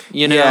setting,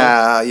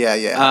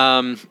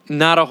 Yeah.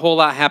 Not a whole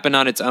lot happened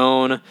on its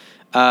own.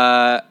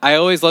 I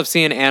always love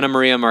seeing Anna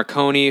Maria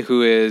Marconi,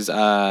 who is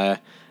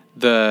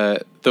the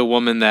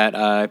woman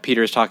that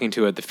Peter is talking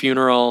to at the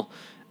funeral.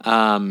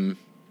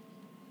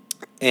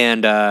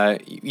 And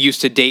used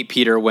to date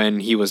Peter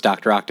when he was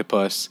Dr.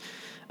 Octopus.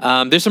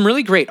 There's some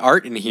really great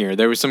art in here.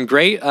 There was some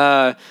great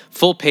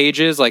full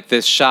pages, like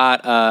this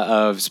shot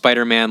of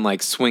Spider-Man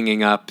like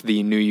swinging up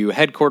the New U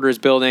headquarters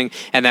building,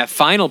 and that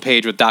final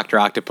page with Dr.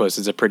 Octopus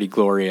is a pretty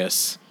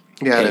glorious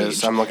Yeah, page. it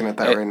is. I'm looking at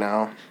that right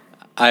now.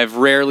 I've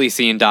rarely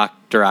seen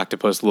Dr.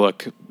 Octopus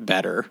look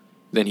better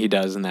than he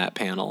does in that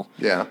panel.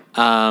 Yeah.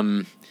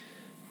 I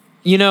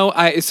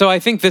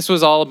think this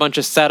was all a bunch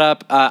of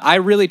setup. I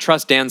really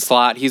trust Dan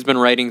Slott. He's been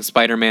writing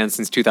Spider-Man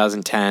since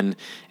 2010,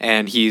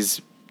 and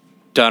he's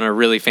done a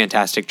really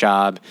fantastic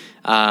job.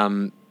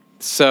 And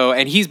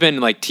he's been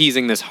like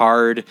teasing this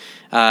hard,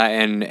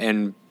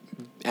 and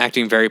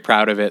acting very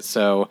proud of it.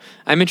 So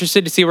I'm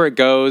interested to see where it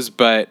goes,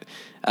 but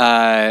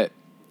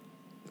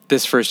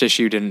this first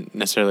issue didn't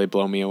necessarily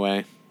blow me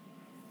away.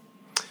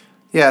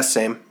 Yeah,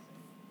 same.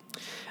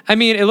 I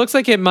mean, it looks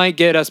like it might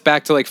get us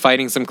back to like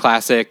fighting some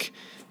classic,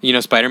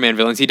 Spider-Man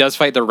villains. He does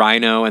fight the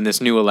Rhino and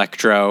this new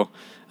Electro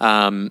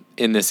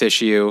in this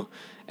issue.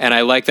 And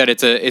I like that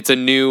it's a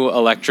new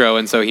Electro,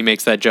 and so he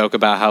makes that joke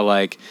about how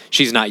like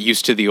she's not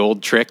used to the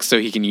old tricks, so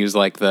he can use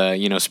like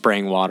the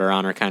spraying water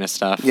on her kind of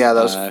stuff. Yeah,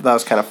 that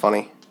was kind of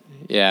funny.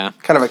 Yeah,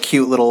 kind of a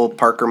cute little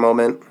Parker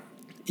moment.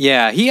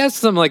 Yeah, he has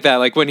something like that.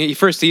 Like when he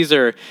first sees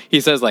her,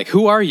 he says like,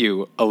 "Who are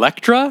you,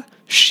 Electra?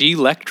 She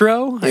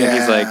Electro?" And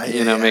he's like,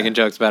 making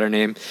jokes about her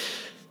name.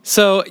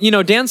 So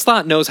Dan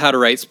Slott knows how to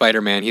write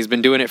Spider-Man. He's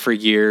been doing it for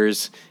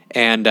years,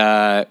 and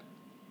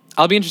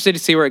I'll be interested to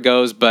see where it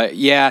goes, but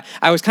yeah,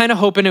 I was kind of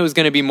hoping it was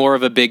going to be more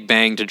of a big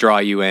bang to draw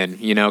you in,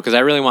 because I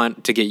really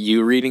want to get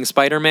you reading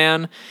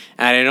Spider-Man,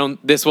 and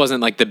this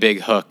wasn't like the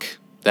big hook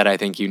that I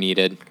think you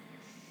needed.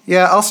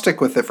 Yeah, I'll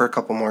stick with it for a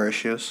couple more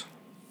issues.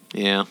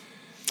 Yeah.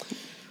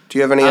 Do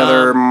you have any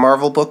other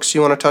Marvel books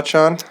you want to touch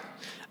on?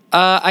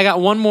 I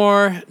got one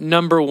more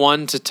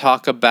 #1 to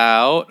talk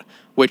about,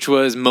 which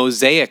was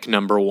Mosaic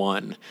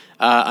 #1.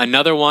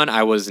 Another one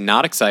I was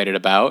not excited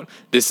about.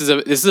 This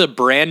is a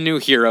brand new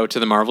hero to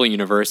the Marvel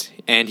Universe,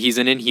 and he's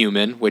an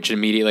Inhuman, which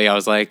immediately I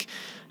was like,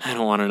 I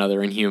don't want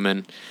another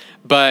Inhuman.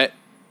 But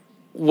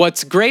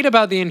what's great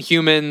about the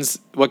Inhumans,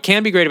 what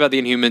can be great about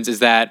the Inhumans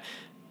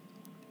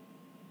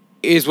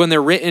is when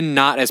they're written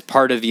not as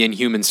part of the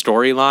Inhuman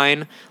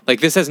storyline.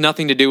 Like, this has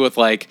nothing to do with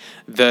like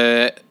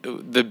the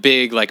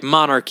big like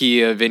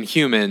monarchy of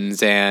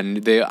Inhumans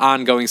and the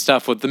ongoing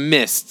stuff with the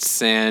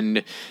Mists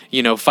and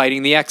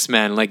fighting the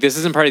X-Men. Like, this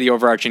isn't part of the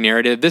overarching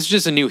narrative. This is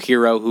just a new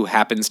hero who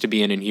happens to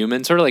be an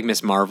Inhuman, sort of like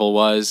Miss Marvel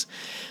was.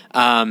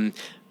 But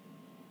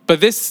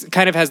this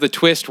kind of has the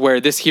twist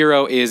where this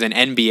hero is an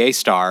NBA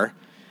star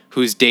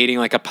who's dating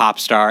like a pop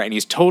star, and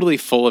he's totally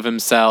full of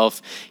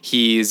himself.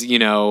 He's,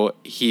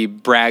 he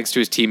brags to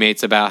his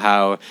teammates about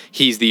how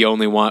he's the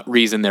only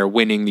reason they're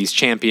winning these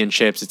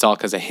championships. It's all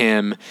because of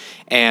him.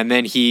 And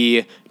then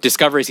he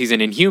discovers he's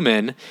an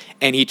Inhuman,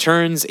 and he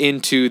turns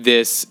into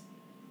this,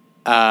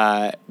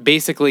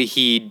 basically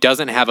he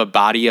doesn't have a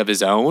body of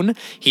his own.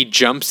 He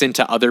jumps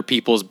into other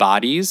people's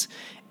bodies,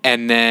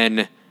 and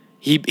then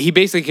He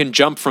basically can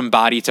jump from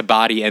body to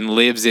body and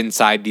lives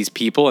inside these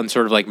people and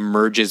sort of like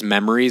merges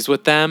memories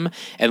with them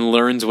and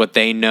learns what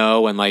they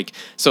know. And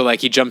so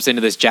he jumps into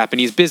this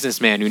Japanese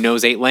businessman who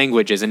knows 8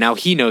 languages, and now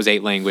he knows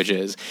 8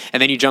 languages. And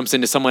then he jumps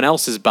into someone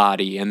else's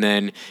body, and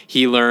then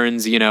he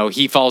learns,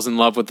 he falls in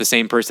love with the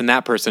same person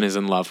that person is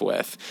in love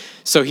with.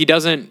 So he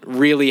doesn't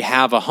really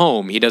have a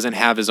home. He doesn't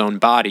have his own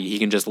body. He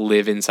can just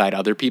live inside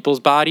other people's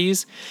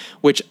bodies,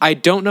 which I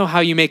don't know how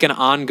you make an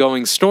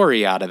ongoing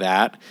story out of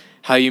that.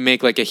 How you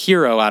make like a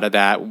hero out of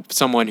that,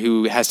 someone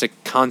who has to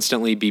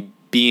constantly be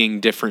being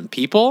different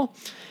people.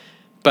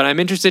 But I'm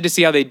interested to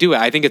see how they do it.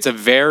 I think it's a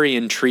very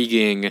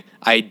intriguing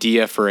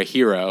idea for a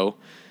hero,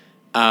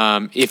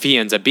 if he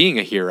ends up being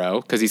a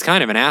hero, because he's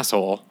kind of an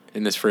asshole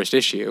in this first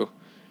issue.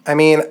 I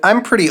mean,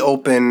 I'm pretty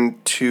open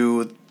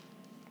to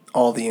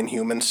all the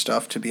Inhuman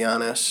stuff, to be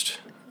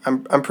honest.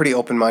 I'm pretty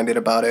open-minded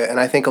about it, and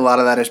I think a lot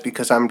of that is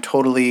because I'm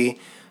totally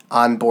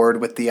on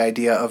board with the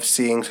idea of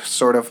seeing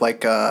sort of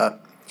like a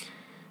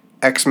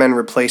X-Men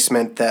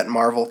replacement that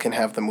Marvel can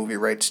have the movie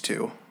rights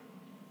to.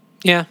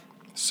 Yeah.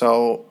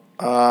 So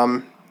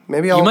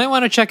maybe I'll... You might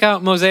want to check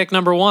out Mosaic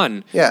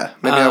 #1. Yeah,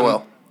 maybe I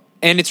will.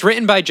 And it's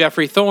written by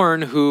Jeffrey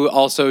Thorne, who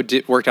also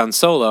worked on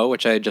Solo,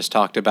 which I just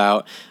talked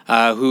about,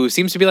 who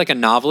seems to be like a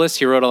novelist.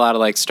 He wrote a lot of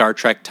like Star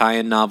Trek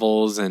tie-in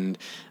novels, and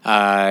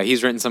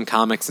he's written some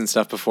comics and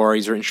stuff before.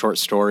 He's written short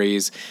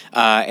stories.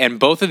 And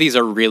both of these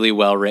are really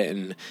well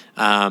written.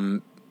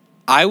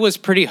 I was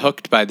pretty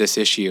hooked by this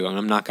issue, and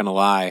I'm not going to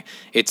lie.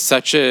 It's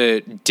such a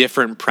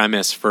different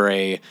premise for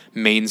a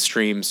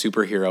mainstream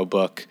superhero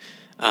book.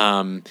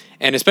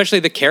 And especially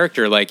the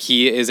character, like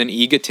he is an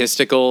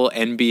egotistical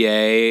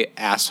NBA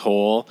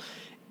asshole,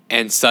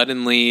 and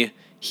suddenly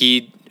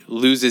he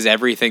loses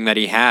everything that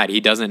he had. He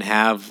doesn't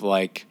have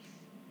like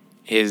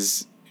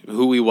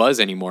who he was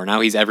anymore.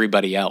 Now he's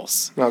everybody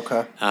else.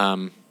 Okay.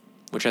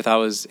 Which I thought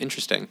was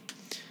interesting.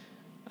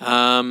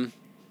 But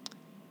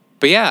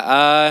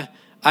yeah,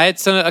 I had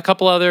a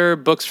couple other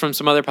books from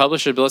some other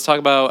publishers, but let's talk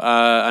about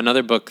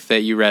another book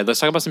that you read.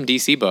 Let's talk about some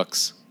DC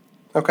books.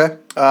 Okay.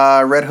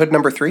 Red Hood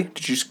 #3.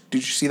 Did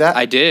you see that?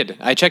 I did.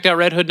 I checked out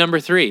Red Hood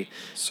 #3.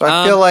 So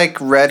I feel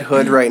like Red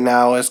Hood right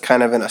now is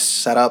kind of in a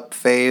setup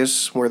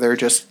phase where they're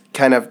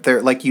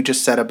like you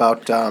just said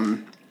about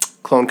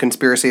Clone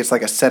Conspiracy. It's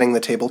like a setting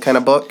the table kind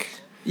of book.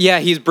 Yeah,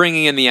 he's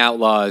bringing in the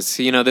Outlaws.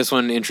 You know, this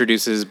one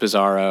introduces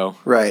Bizarro.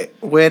 Right.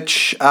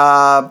 Which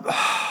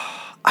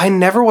I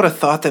never would have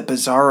thought that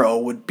Bizarro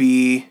would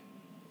be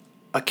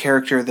a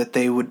character that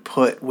they would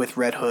put with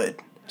Red Hood.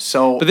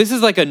 So, but this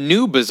is like a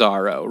new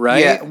Bizarro,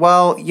 right? Yeah,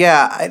 well,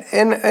 yeah,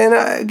 and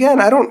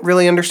again, I don't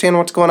really understand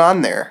what's going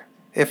on there.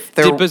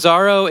 Did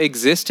Bizarro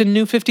exist in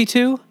New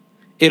 52?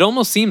 It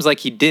almost seems like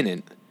he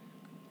didn't.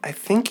 I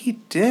think he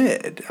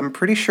did. I'm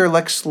pretty sure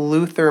Lex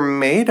Luthor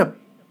made a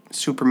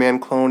Superman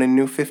clone in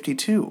New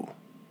 52.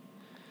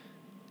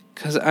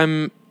 Because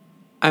I'm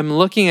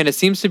looking at it,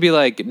 seems to be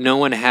like no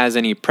one has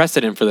any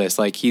precedent for this.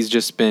 Like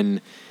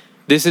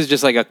this is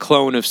just like a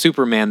clone of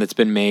Superman that's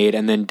been made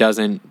and then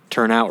doesn't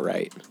turn out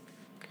right.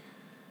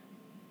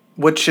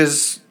 Which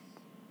is,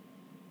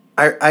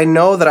 I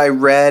know that I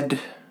read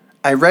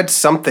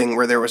something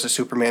where there was a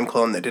Superman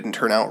clone that didn't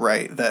turn out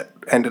right that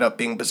ended up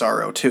being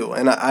Bizarro too.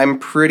 And I'm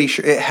pretty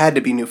sure it had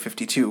to be New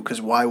 52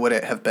 because why would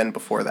it have been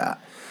before that?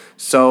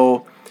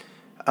 So,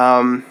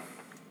 yeah,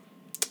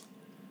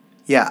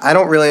 I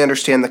don't really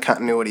understand the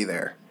continuity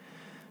there.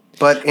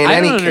 But in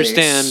any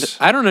case,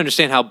 I don't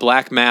understand how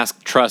Black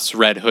Mask trusts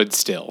Red Hood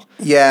still.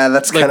 Yeah,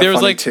 that's kind of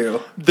funny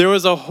too. There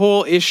was a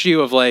whole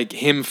issue of like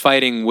him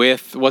fighting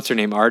with what's her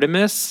name,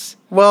 Artemis.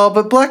 Well,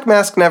 but Black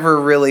Mask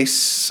never really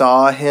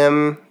saw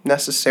him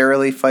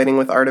necessarily fighting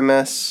with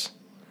Artemis.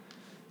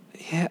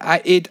 Yeah,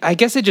 I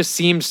guess it just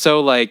seemed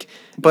so like.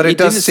 But it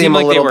does seem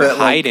like a little they were bit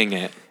hiding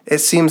it. It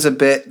seems a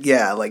bit,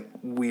 like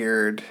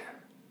weird.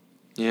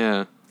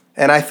 Yeah.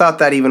 And I thought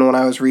that even when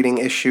I was reading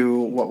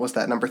what was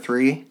that,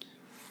 #3?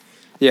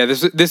 Yeah,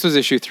 this was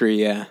issue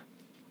 3, yeah.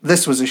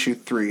 This was issue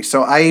 3.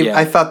 So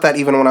I thought that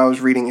even when I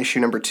was reading issue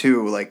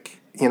 #2,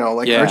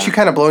 aren't you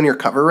kind of blowing your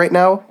cover right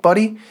now,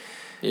 buddy?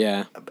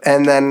 Yeah.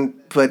 And then,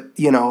 but,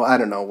 I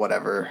don't know,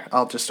 whatever.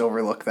 I'll just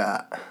overlook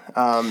that.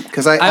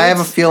 Because I have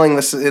a feeling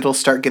it'll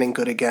start getting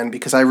good again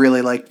because I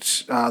really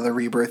liked the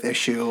Rebirth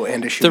issue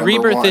and issue #1. The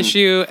Rebirth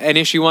issue and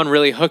issue 1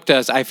 really hooked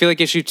us. I feel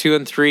like issue 2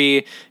 and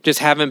 3 just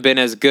haven't been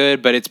as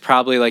good, but it's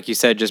probably, like you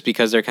said, just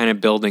because they're kind of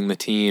building the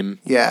team.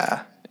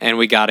 Yeah. And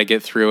we got to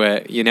get through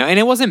it, And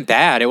it wasn't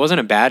bad. It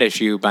wasn't a bad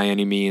issue by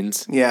any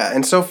means. Yeah,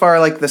 and so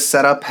far, the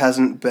setup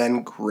hasn't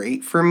been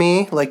great for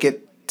me.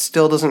 It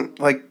still doesn't,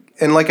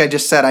 and like I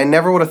just said, I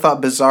never would have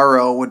thought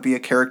Bizarro would be a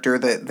character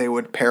that they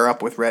would pair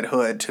up with Red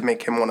Hood to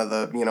make him one of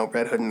the,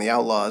 Red Hood and the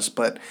Outlaws.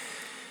 But,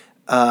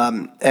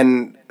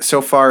 and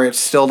so far, it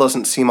still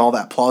doesn't seem all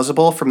that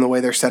plausible from the way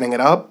they're setting it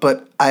up.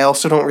 But I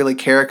also don't really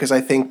care because I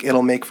think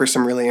it'll make for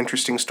some really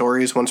interesting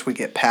stories once we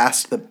get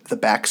past the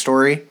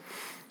backstory.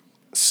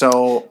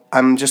 So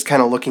I'm just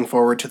kind of looking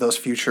forward to those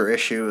future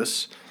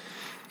issues.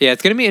 Yeah,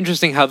 it's going to be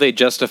interesting how they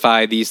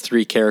justify these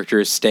 3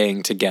 characters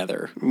staying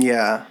together.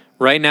 Yeah.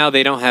 Right now,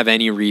 they don't have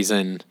any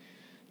reason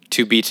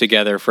to be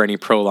together for any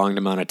prolonged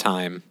amount of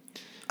time.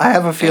 I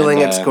have a feeling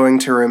it's going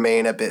to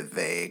remain a bit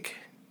vague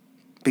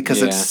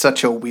because it's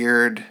such a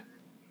weird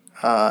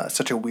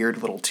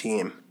little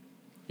team.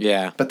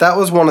 Yeah. But that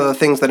was one of the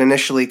things that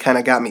initially kind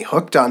of got me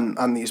hooked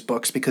on these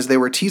books because they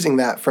were teasing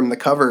that from the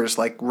covers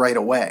right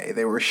away.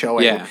 They were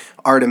showing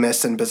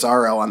Artemis and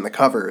Bizarro on the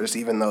covers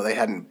even though they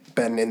hadn't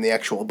been in the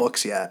actual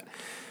books yet.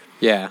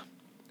 Yeah.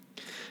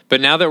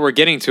 But now that we're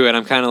getting to it,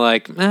 I'm kind of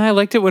like, I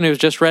liked it when it was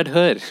just Red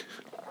Hood.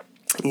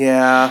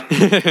 Yeah.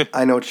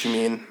 I know what you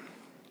mean.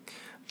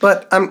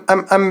 But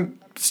I'm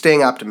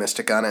staying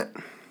optimistic on it.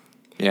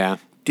 Yeah.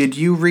 Did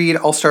you read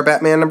All-Star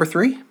Batman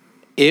 #3?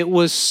 It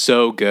was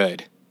so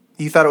good.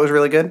 You thought it was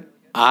really good?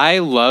 I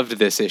loved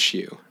this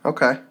issue.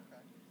 Okay.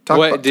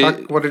 What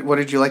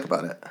did you like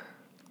about it?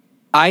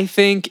 I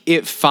think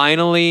it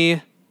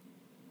finally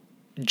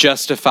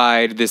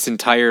justified this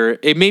entire.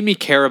 It made me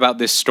care about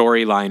this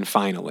storyline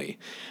finally,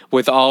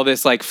 with all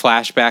this like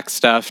flashback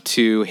stuff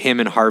to him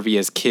and Harvey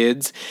as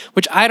kids,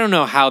 which I don't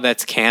know how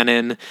that's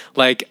canon.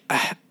 Like,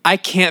 I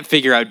can't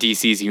figure out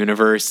DC's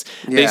universe.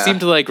 They seem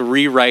to like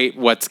rewrite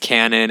what's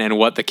canon and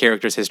what the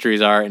characters'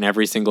 histories are in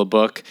every single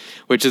book,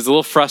 which is a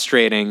little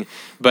frustrating.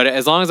 But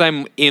as long as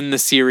I'm in the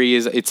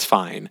series, it's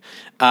fine.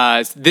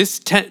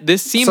 This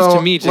seems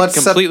to me to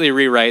completely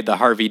rewrite the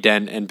Harvey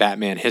Dent and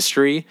Batman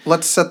history.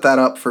 Let's set that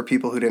up for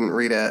people who didn't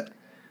read it.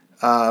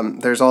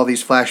 There's all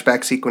these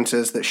flashback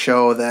sequences that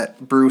show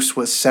that Bruce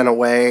was sent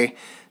away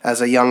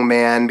as a young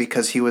man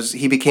because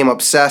he became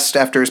obsessed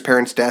after his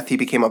parents' death. He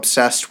became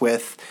obsessed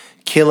with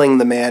killing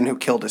the man who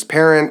killed his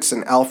parents,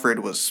 and Alfred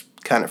was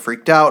kind of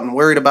freaked out and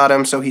worried about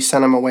him, so he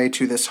sent him away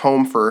to this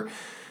home for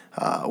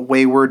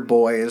wayward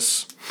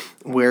boys,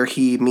 where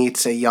he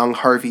meets a young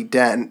Harvey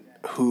Dent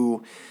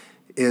who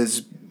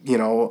is,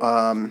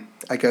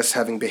 I guess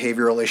having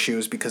behavioral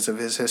issues because of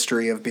his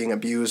history of being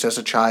abused as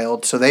a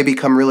child. So they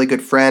become really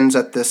good friends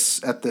at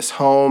this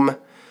home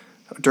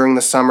during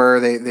the summer.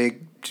 They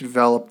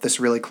develop this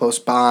really close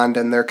bond,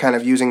 and they're kind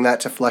of using that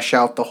to flesh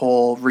out the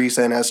whole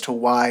reason as to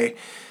why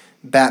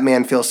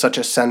Batman feels such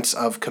a sense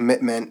of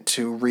commitment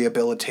to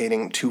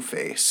rehabilitating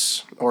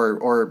Two-Face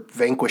or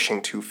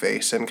vanquishing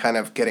Two-Face and kind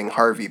of getting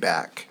Harvey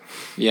back.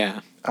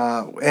 Yeah.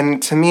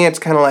 And to me, it's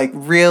kind of like,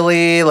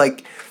 really?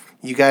 Like,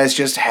 you guys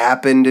just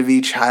happen to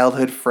be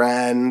childhood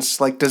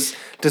friends? Like, does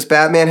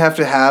Batman have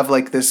to have,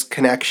 like, this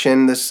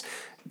connection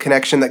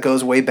that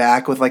goes way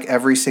back with, like,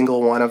 every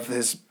single one of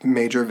his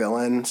major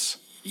villains?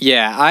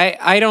 Yeah,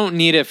 I don't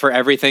need it for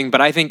everything,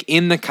 but I think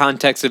in the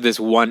context of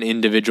this one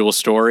individual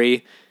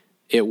story,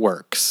 it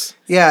works.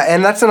 Yeah,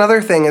 and that's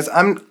another thing is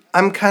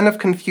I'm kind of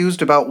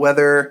confused about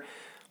whether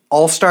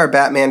All-Star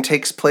Batman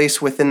takes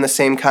place within the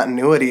same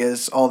continuity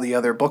as all the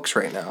other books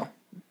right now.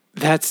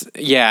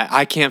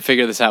 I can't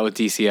figure this out with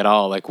DC at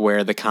all, like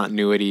where the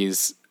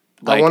continuities.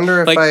 Like, I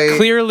wonder if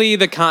clearly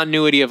the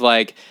continuity of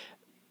like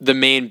the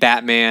main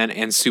Batman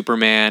and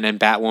Superman and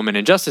Batwoman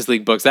and Justice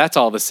League books, that's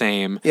all the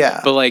same. Yeah.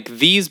 But like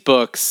these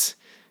books,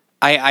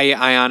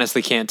 I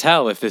honestly can't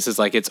tell if this is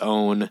like its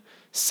own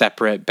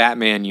separate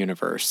Batman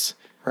universe.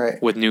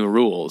 Right. With new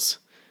rules.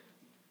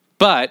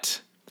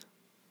 But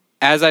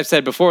as I've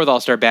said before with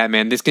All-Star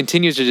Batman, this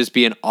continues to just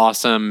be an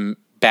awesome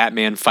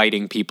Batman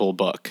fighting people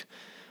book.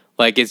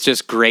 Like, it's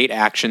just great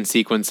action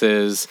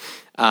sequences.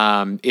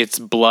 It's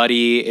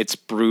bloody. It's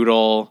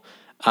brutal.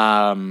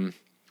 And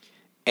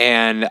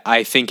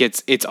I think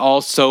it's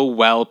all so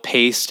well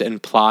paced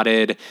and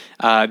plotted.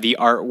 The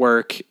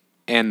artwork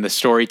and the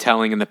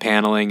storytelling and the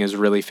paneling is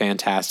really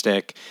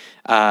fantastic.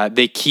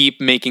 They keep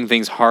making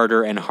things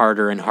harder and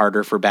harder and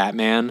harder for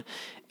Batman,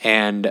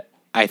 and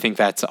I think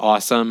that's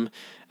awesome.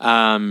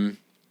 And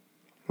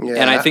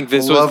I think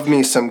this love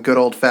me some good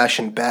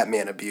old-fashioned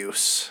Batman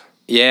abuse.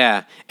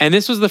 Yeah, and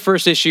this was the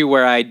first issue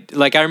where I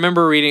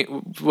remember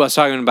reading, I was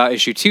talking about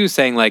issue 2,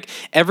 saying like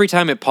every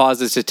time it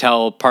pauses to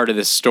tell part of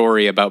this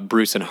story about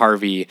Bruce and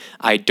Harvey,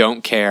 I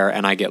don't care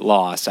and I get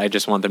lost. I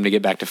just want them to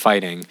get back to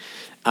fighting.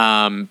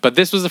 But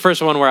this was the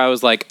first one where I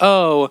was like,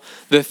 oh,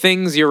 the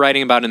things you're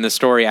writing about in the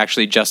story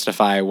actually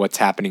justify what's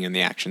happening in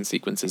the action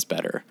sequences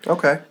better.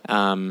 Okay.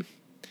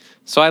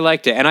 So I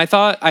liked it. And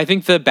I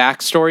think the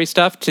backstory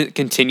stuff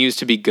continues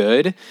to be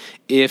good,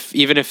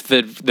 even if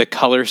the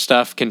color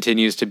stuff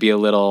continues to be a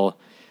little,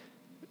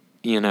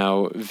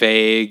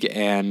 vague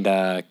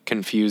and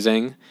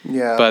confusing.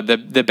 Yeah. But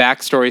the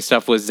backstory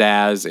stuff with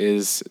Zsasz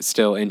is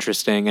still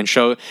interesting and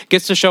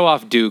gets to show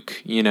off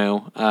Duke,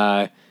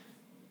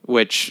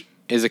 which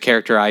is a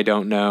character I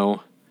don't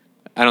know.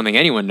 I don't think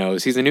anyone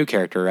knows. He's a new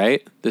character,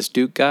 right? This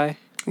Duke guy?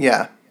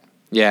 Yeah.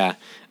 Yeah.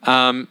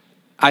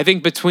 I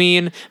think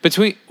between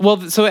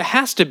so it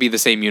has to be the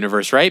same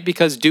universe, right?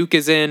 Because Duke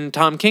is in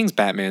Tom King's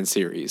Batman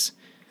series.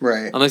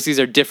 Right. Unless these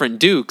are different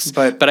Dukes.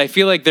 But I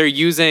feel like they're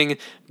using,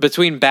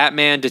 between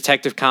Batman,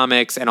 Detective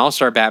Comics, and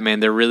All-Star Batman,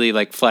 they're really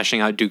like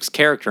fleshing out Duke's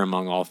character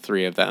among all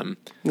three of them.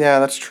 Yeah,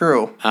 that's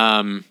true.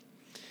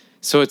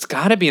 So it's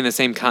got to be in the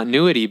same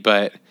continuity,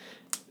 but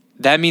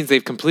that means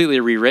they've completely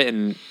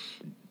rewritten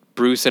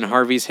Bruce and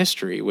Harvey's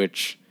history,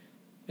 which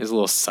is a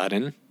little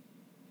sudden.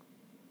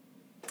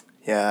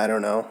 Yeah, I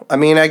don't know. I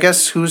mean, I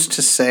guess who's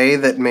to say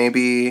that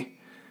maybe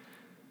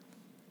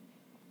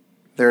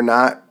they're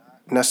not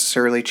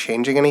necessarily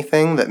changing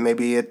anything, that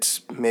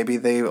maybe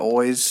they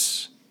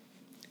always,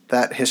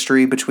 that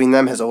history between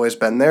them has always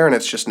been there and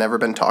it's just never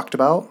been talked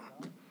about?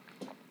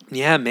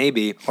 Yeah,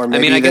 maybe. Or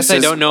maybe I guess I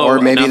don't know or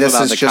maybe enough this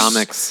about is the just,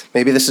 comics.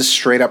 Maybe this is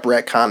straight up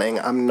retconning.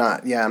 I'm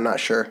not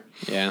sure.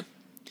 Yeah.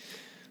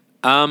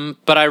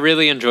 But I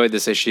really enjoyed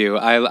this issue.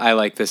 I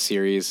like this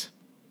series.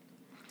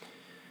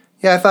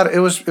 Yeah, I thought it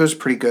was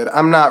pretty good.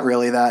 I'm not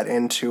really that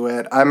into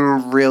it.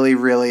 I'm really,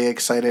 really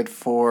excited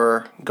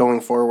for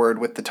going forward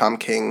with the Tom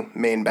King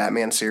main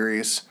Batman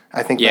series.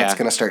 I think that's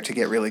going to start to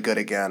get really good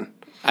again.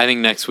 I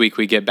think next week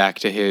we get back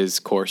to his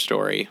core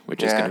story,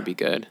 which is going to be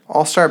good.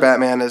 All-Star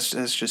Batman has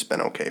just been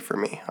okay for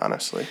me,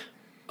 honestly.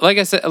 Like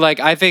I said,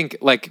 I think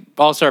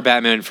All-Star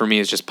Batman for me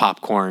is just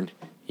popcorn.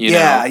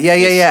 Yeah.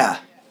 It's-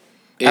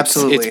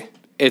 Absolutely.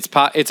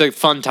 It's a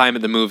fun time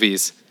at the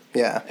movies,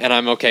 Yeah. and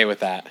I'm okay with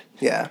that.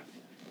 Yeah.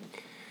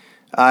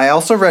 I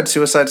also read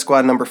Suicide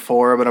Squad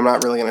 #4, but I'm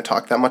not really going to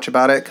talk that much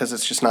about it because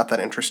it's just not that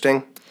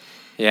interesting.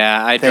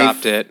 Yeah, I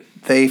dropped it.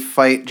 They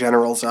fight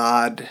General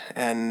Zod,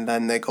 and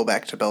then they go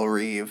back to Belle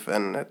Reve,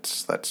 and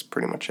that's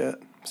pretty much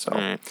it. So All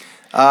right.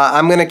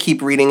 I'm going to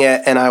keep reading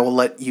it, and I will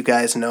let you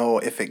guys know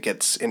if it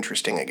gets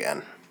interesting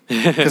again.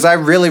 Because I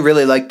really,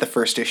 really liked the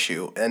first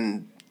issue,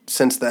 and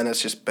since then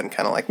it's just been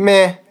kind of like,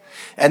 meh.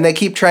 And they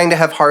keep trying to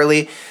have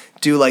Harley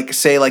do,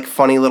 say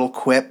funny little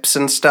quips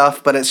and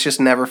stuff, but it's just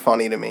never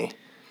funny to me.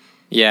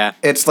 Yeah.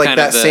 It's like kind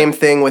that of the same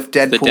thing with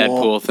Deadpool. The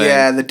Deadpool thing.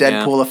 Yeah, the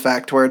Deadpool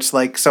effect, where it's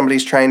like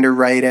somebody's trying to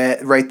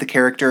write the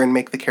character and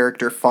make the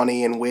character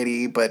funny and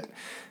witty, but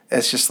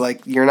it's just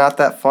like, you're not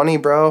that funny,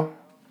 bro.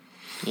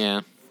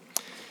 Yeah.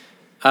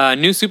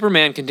 New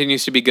Superman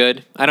continues to be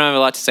good. I don't have a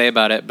lot to say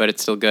about it, but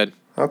it's still good.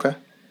 Okay.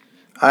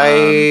 I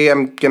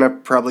am going to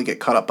probably get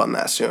caught up on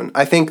that soon.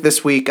 I think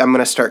this week I'm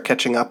going to start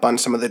catching up on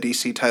some of the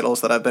DC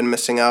titles that I've been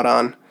missing out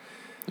on.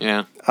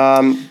 Yeah.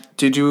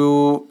 Did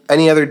you...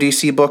 Any other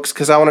DC books?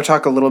 Because I want to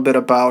talk a little bit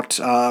about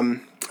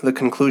the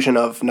conclusion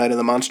of Night of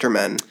the Monster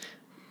Men.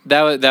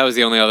 That was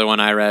the only other one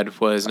I read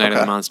was Night of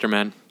the Monster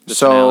Men. The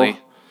So, finale.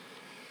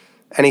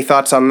 Any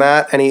thoughts on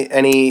that?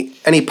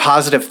 Any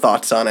positive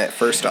thoughts on it,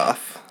 first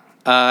off?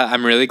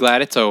 I'm really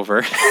glad it's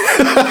over.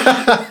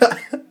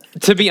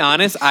 To be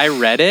honest, I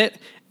read it,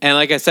 and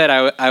like I said,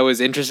 I was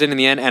interested in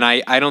the end, and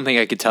I don't think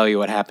I could tell you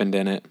what happened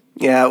in it.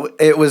 Yeah,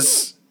 it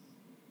was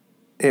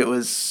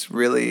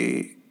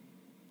really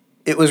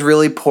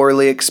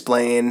poorly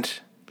explained.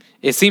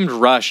 It seemed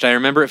rushed. I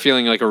remember it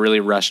feeling like a really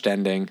rushed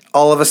ending.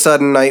 All of a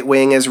sudden,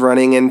 Nightwing is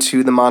running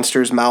into the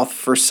monster's mouth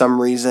for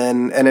some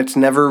reason, and it's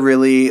never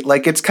really...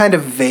 it's kind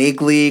of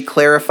vaguely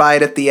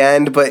clarified at the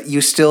end, but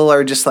you still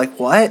are just like,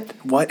 what?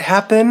 What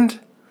happened?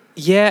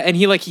 Yeah, and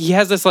he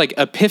has this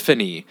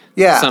epiphany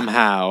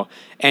somehow,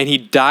 and he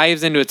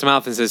dives into its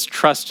mouth and says,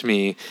 "Trust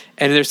me."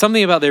 And there's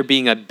something about there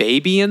being a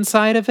baby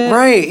inside of it.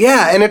 Right,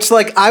 yeah, and it's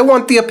like, I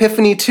want the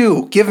epiphany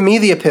too. Give me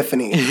the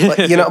epiphany.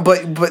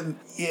 But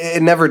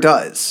it never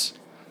does.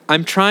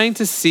 I'm trying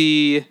to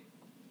see.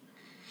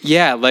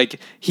 Yeah,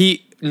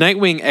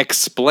 Nightwing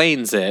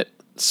explains it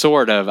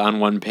sort of on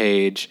one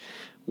page,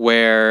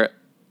 where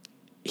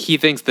he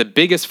thinks the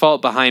biggest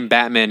fault behind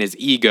Batman is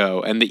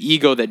ego, and the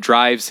ego that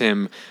drives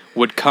him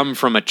would come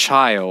from a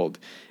child.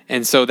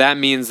 And so that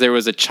means there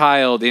was a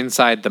child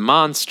inside the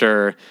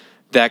monster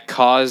that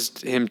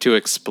caused him to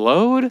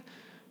explode?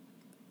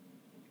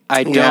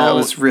 Yeah, it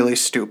was really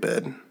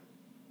stupid.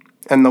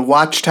 And the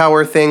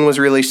Watchtower thing was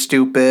really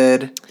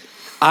stupid.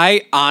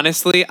 I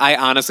honestly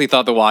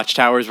thought the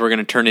Watchtowers were going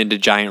to turn into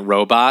giant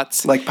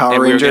robots, like Power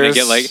and Rangers. We were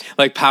going to get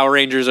like Power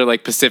Rangers or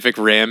Pacific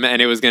Rim,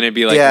 and it was going to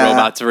be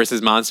robots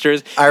versus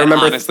monsters. I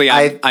remember. And honestly,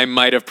 I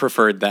might have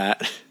preferred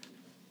that.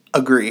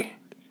 Agree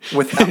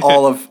with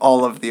all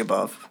of the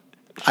above.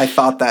 I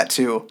thought that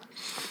too.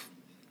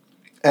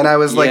 And I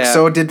was like,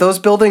 so did those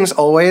buildings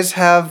always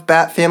have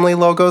Bat Family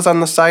logos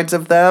on the sides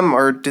of them,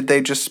 or did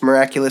they just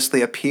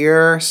miraculously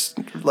appear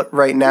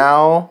right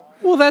now?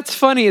 Well, that's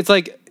funny. It's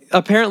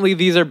apparently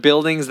these are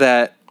buildings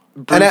that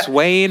Bruce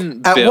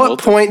Wayne built. At what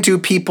point do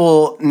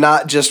people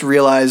not just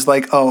realize,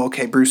 oh,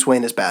 okay, Bruce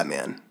Wayne is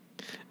Batman?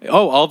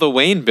 Oh, all the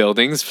Wayne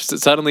buildings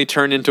suddenly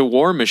turn into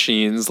war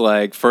machines,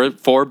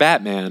 for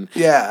Batman.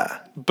 Yeah.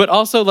 But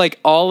also,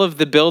 all of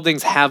the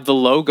buildings have the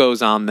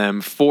logos on them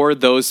for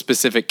those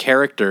specific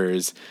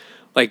characters.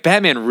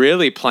 Batman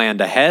really planned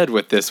ahead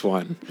with this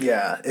one.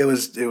 Yeah, it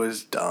was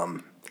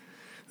dumb.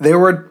 There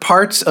were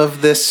parts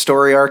of this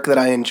story arc that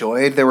I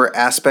enjoyed. There were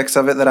aspects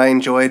of it that I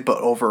enjoyed, but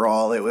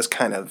overall, it was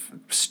kind of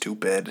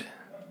stupid.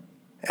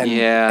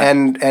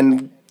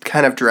 And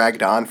kind of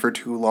dragged on for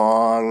too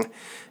long.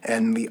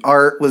 And the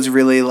art was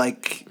really,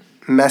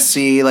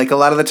 messy. A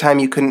lot of the time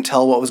you couldn't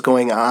tell what was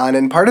going on.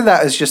 And part of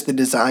that is just the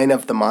design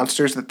of the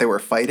monsters that they were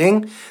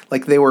fighting.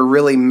 They were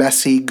really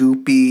messy,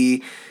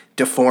 goopy,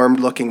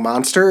 deformed-looking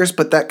monsters.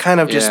 But that kind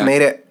of just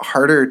made it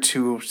harder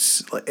to...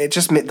 It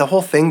just made... The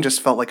whole thing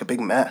just felt like a big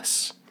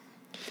mess.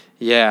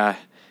 Yeah.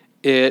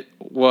 It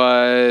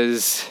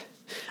was...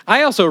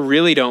 I also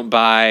really don't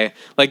buy...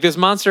 this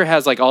monster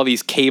has, all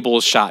these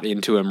cables shot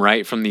into him,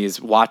 right? From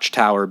these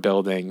Watchtower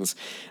buildings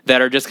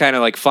that are just kind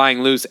of,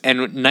 flying loose.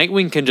 And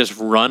Nightwing can just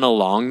run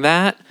along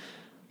that.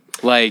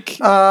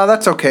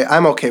 That's okay.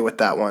 I'm okay with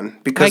that one.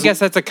 Because I guess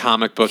that's a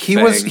comic book thing.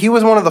 He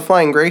was one of the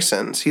Flying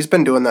Graysons. He's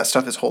been doing that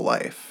stuff his whole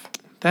life.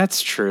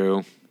 That's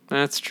true.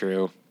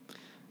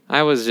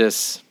 I was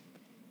just...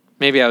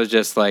 Maybe I was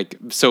just,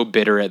 so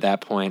bitter at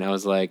that point. I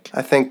was, I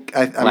think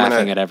I'm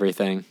laughing at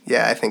everything.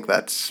 Yeah, I think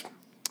that's...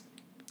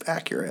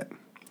 accurate.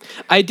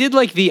 I did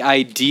like the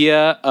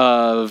idea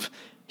of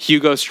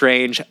Hugo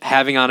Strange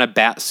having on a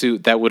bat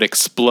suit that would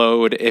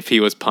explode if he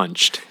was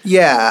punched.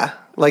 Yeah,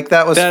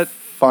 that was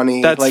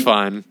funny. That's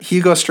fun.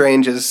 Hugo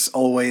Strange is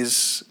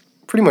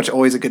pretty much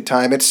always a good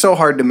time. It's so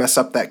hard to mess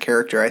up that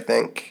character, I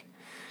think.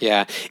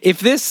 Yeah. If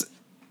this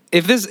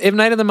If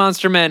Night of the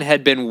Monster Men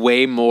had been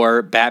way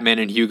more Batman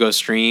and Hugo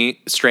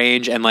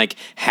Strange and like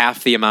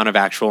half the amount of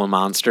actual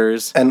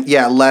monsters, and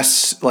yeah,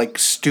 less like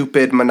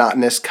stupid,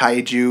 monotonous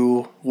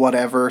kaiju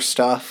whatever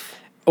stuff,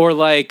 or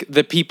like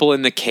the people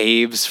in the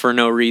caves for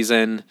no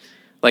reason,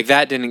 like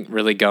that didn't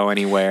really go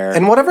anywhere.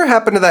 And whatever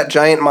happened to that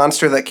giant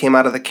monster that came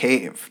out of the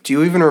cave? Do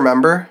you even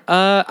remember?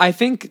 I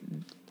think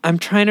I'm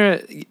trying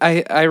to.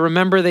 I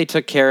remember they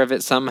took care of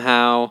it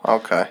somehow.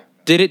 Okay.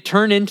 Did it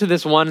turn into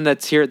this one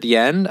that's here at the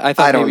end? I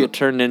thought maybe it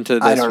turned into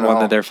this one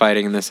that they're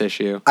fighting in this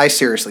issue. I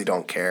seriously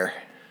don't care.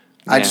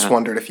 Yeah. I just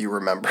wondered if you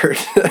remembered.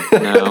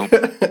 No.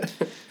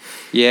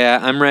 Yeah,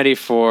 I'm ready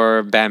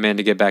for Batman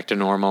to get back to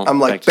normal.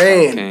 I'm like,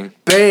 Bane.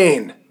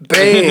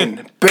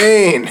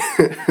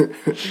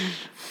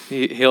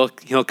 He'll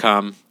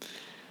come.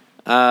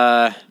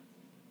 So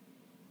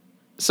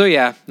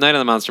yeah, Night of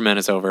the Monster Men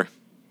is over.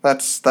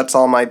 That's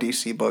all my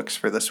DC books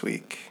for this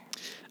week.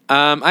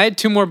 I had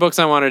two more books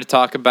I wanted to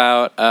talk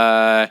about.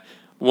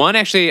 One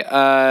actually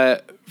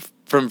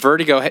from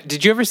Vertigo.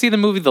 Did you ever see the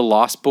movie The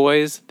Lost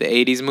Boys, the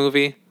 80s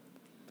movie?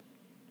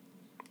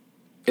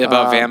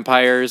 About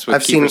vampires with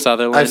Kiefer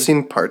Sutherland? I've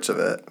seen parts of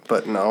it,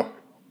 but no.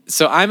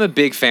 So I'm a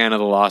big fan of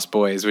The Lost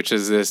Boys, which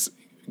is this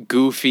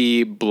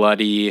goofy,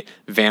 bloody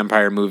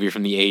vampire movie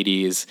from the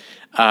 80s.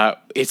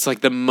 It's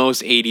like the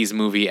most 80s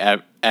movie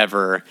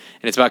ever. And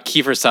it's about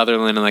Kiefer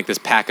Sutherland and like this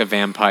pack of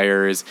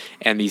vampires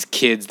and these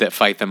kids that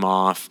fight them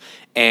off.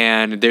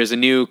 And there's a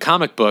new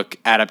comic book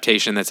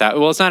adaptation that's out.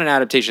 Well, it's not an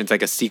adaptation. It's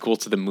like a sequel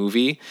to the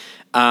movie.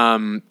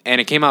 And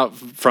it came out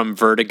from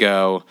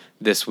Vertigo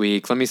this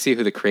week. Let me see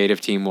who the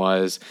creative team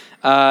was.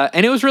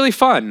 And it was really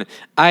fun.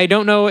 I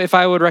don't know if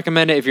I would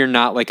recommend it if you're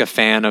not like a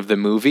fan of the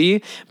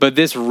movie, but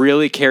this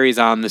really carries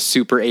on the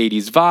super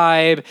 80s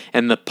vibe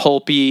and the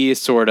pulpy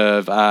sort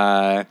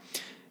of,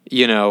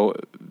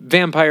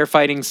 vampire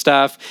fighting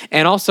stuff.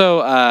 And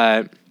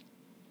also,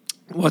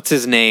 what's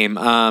his name?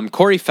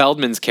 Corey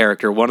Feldman's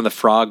character, one of the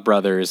Frog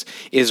Brothers,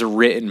 is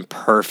written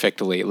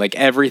perfectly. Like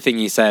everything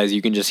he says,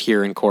 you can just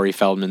hear in Corey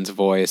Feldman's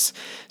voice.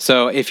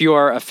 So if you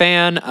are a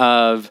fan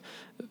of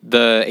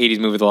the 80s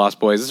movie The Lost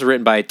Boys, this is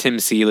written by Tim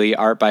Seeley,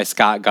 art by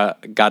Scott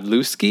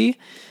Godlewski.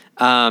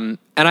 And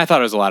I thought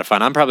it was a lot of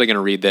fun. I'm probably going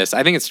to read this.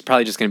 I think it's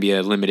probably just going to be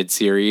a limited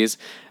series,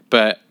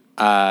 but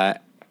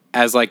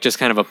as like just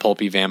kind of a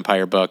pulpy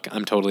vampire book,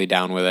 I'm totally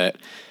down with it.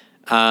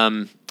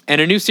 And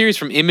a new series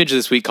from Image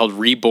this week called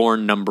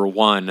Reborn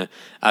 #1.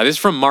 This is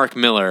from Mark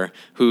Miller,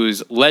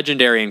 who's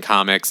legendary in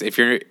comics. If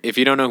you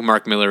don't know who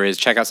Mark Miller is,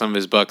 check out some of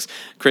his books.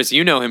 Chris,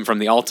 you know him from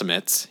the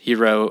Ultimates. He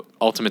wrote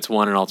Ultimates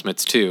 1 and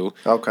Ultimates 2,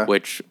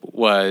 which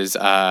was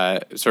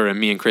sort of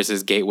me and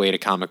Chris's gateway to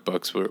comic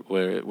books,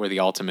 were the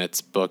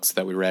Ultimates books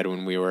that we read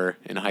when we were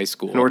in high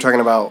school. And we're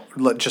talking about,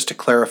 just to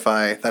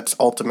clarify, that's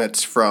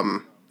Ultimates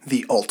from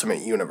the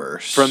Ultimate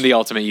Universe. From the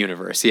Ultimate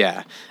Universe,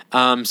 yeah.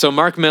 So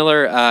Mark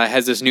Miller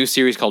has this new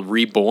series called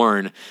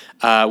Reborn,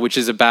 which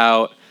is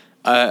about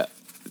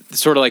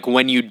sort of like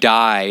when you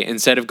die,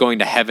 instead of going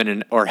to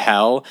heaven or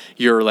hell,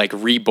 you're like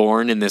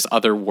reborn in this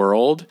other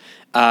world.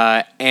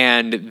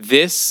 And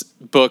this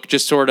book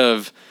just sort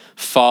of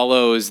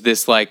follows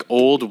this like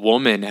old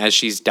woman as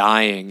she's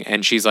dying,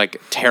 and she's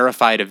like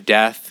terrified of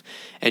death.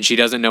 And she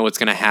doesn't know what's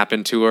going to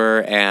happen to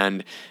her,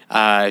 and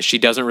she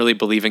doesn't really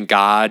believe in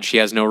God. She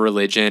has no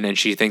religion, and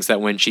she thinks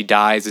that when she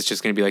dies, it's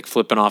just going to be like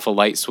flipping off a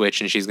light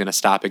switch, and she's going to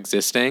stop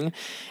existing.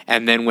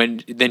 And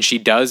then she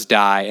does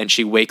die, and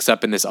she wakes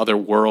up in this other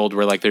world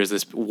where like there's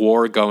this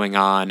war going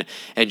on,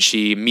 and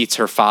she meets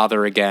her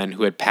father again,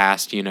 who had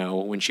passed,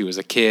 when she was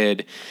a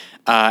kid.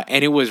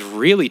 And it was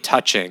really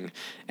touching.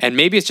 And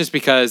maybe it's just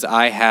because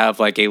I have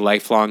like a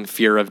lifelong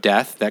fear of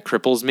death that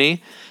cripples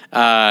me.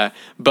 But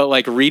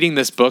like reading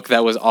this book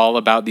that was all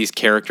about these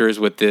characters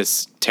with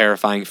this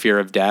terrifying fear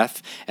of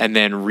death and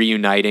then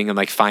reuniting and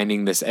like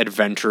finding this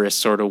adventurous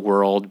sort of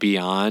world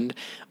beyond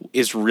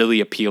is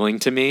really appealing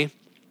to me.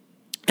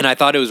 And I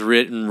thought it was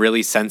written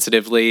really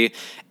sensitively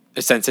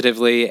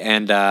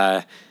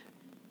and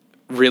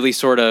really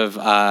sort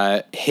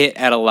of hit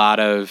at a lot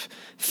of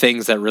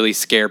things that really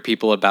scare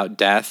people about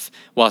death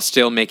while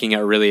still making it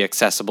a really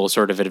accessible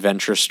sort of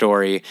adventure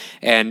story.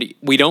 And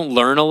we don't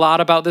learn a lot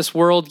about this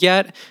world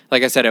yet.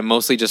 Like I said, it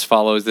mostly just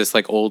follows this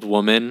like old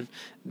woman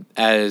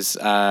as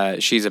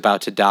she's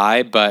about to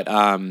die. But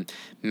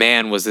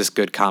man, was this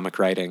good comic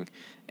writing.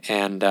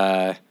 And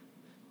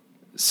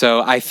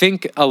so I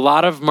think a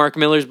lot of Mark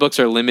Miller's books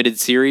are limited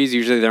series.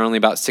 Usually they're only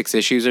about 6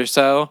 issues or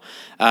so.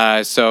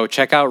 So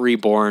check out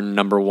Reborn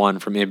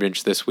 #1 from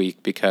Image this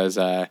week, because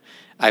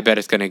I bet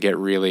it's going to get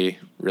really,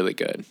 really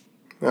good.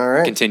 All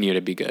right. Continue to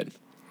be good.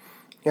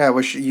 Yeah, I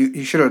wish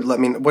you should have let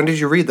me know. When did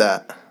you read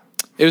that?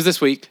 It was this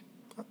week.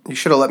 You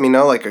should have let me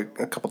know like a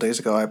couple days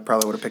ago. I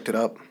probably would have picked it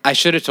up. I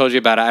should have told you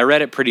about it. I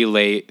read it pretty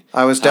late.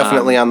 I was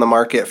definitely on the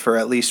market for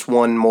at least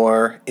one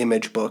more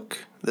Image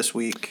book this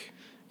week.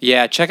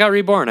 Yeah, check out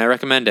Reborn. I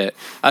recommend it.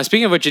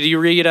 Speaking of which, did you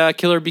read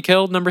Kill or Be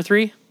Killed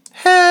 #3?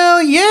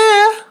 Hell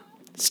yeah!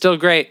 Still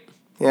great.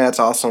 Yeah, it's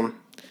awesome.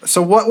 So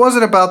what was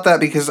it about that?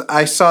 Because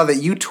I saw that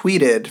you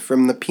tweeted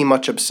from the P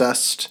Much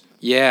Obsessed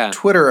Yeah.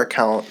 Twitter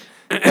account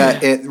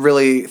that it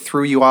really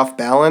threw you off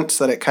balance,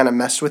 that it kind of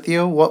messed with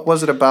you? What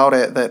was it about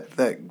it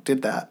that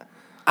did that?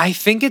 I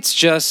think it's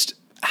just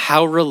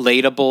how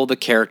relatable the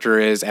character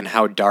is and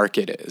how dark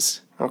it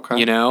is. Okay.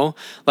 You know?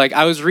 Like,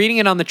 I was reading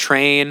it on the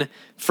train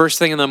first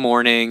thing in the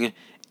morning,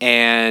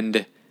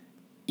 and,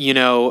 you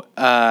know,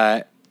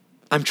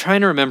 I'm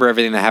trying to remember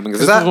everything that happened,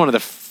 because this was one of the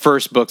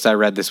first books I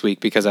read this week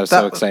because I was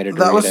so excited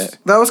to read it.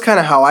 That was kind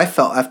of how I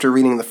felt after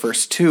reading the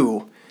first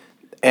two.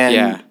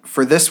 And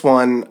for this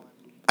one,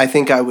 I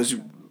think I was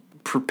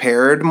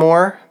prepared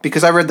more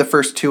because I read the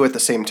first two at the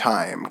same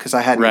time because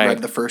I hadn't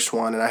read the first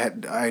one, and I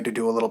had to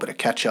do a little bit of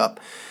catch up.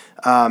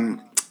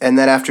 And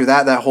then after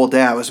that whole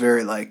day I was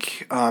very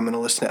like, oh, I'm going to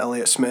listen to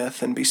Elliott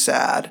Smith and be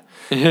sad.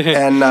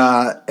 and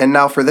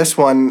now for this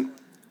one,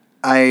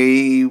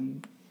 I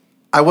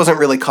wasn't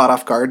really caught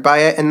off guard by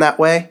it in that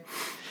way.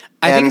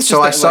 And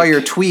so I saw your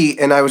tweet,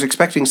 and I was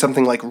expecting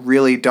something like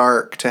really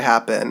dark to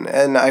happen,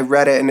 and I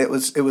read it, and it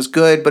was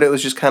good, but it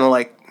was just kind of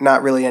like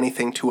not really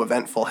anything too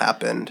eventful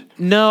happened.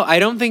 No, I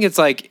don't think it's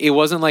like, it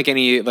wasn't like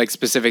any like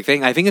specific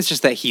thing. I think it's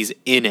just that he's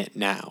in it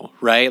now,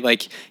 right?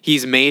 Like,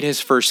 he's made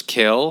his first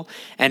kill,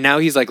 and now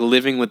he's like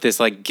living with this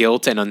like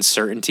guilt and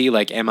uncertainty.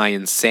 Like, am I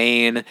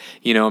insane?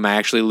 You know, am I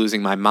actually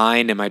losing my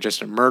mind? Am I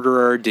just a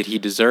murderer? Did he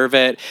deserve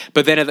it?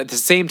 But then at the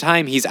same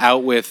time, he's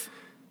out with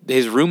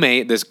his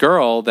roommate, this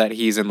girl that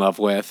he's in love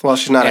with. Well,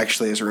 she's not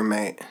actually his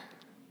roommate.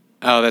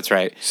 Oh, that's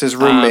right. It's his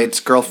roommate's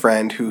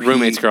girlfriend.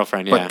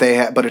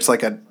 Yeah. But it's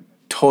like a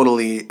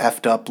totally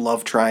effed up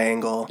love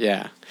triangle.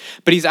 Yeah.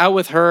 But he's out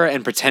with her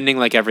and pretending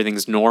like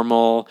everything's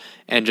normal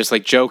and just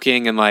like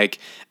joking, and like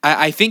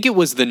I think it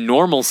was the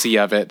normalcy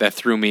of it that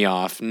threw me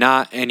off,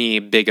 not any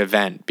big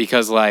event,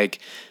 because like,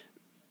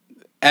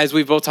 as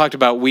we've both talked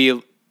about,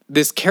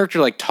 this character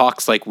like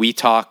talks like we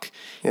talk.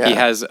 Yeah. He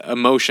has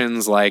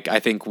emotions like I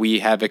think we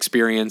have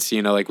experienced,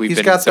 you know, like we've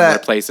been in similar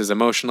places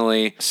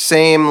emotionally.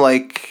 Same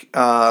like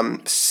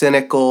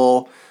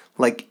cynical,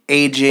 like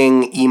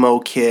aging emo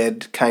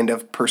kid kind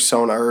of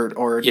persona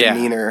or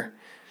demeanor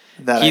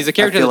that he's a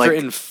character that's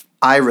written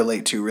I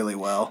relate to really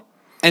well.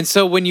 And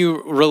so when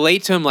you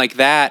relate to him like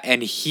that,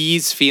 and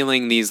he's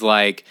feeling these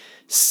like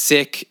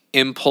sick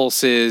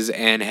impulses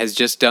and has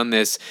just done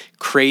this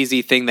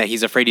crazy thing that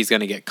he's afraid he's going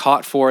to get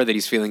caught for, that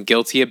he's feeling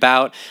guilty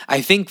about,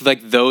 I think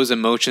like those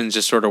emotions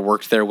just sort of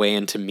worked their way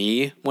into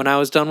me when I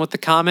was done with the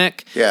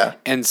comic. Yeah.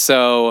 And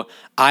so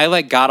I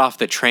like got off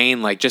the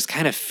train like just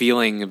kind of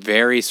feeling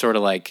very sort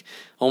of like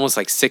almost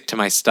like sick to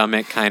my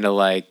stomach, kind of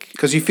like,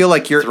 because you feel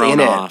like you're in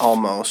it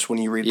almost when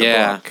you read the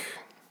book.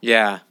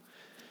 Yeah.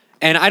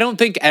 And I don't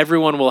think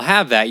everyone will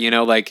have that, you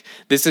know, like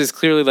this is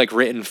clearly like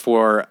written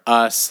for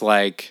us,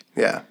 like,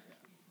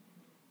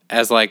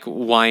 as like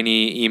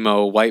whiny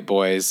emo white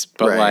boys,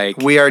 but like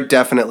we are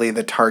definitely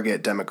the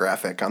target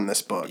demographic on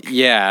this book.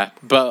 Yeah,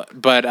 but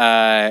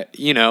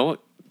you know,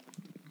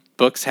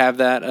 books have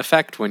that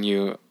effect when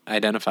you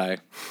identify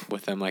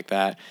with them like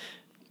that.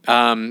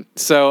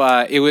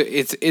 So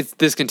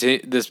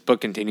this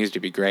book continues to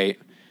be great.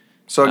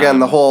 So again,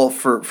 the whole,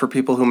 for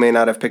people who may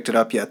not have picked it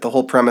up yet, the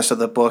whole premise of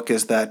the book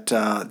is that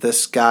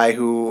this guy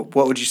who,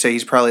 what would you say,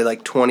 he's probably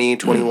like 20,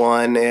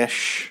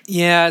 21-ish?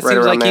 Yeah, it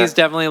seems like he's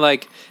definitely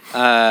like,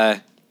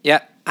 I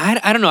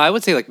don't know, I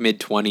would say like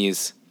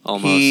mid-20s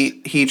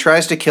almost. He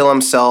tries to kill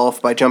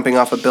himself by jumping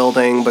off a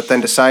building, but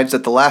then decides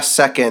at the last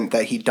second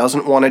that he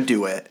doesn't want to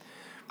do it.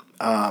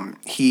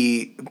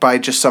 By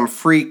just some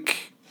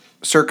freak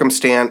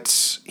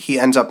circumstance, he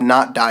ends up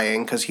not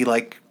dying because he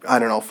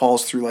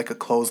falls through like a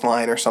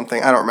clothesline or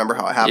something. I don't remember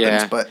how it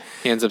happens, but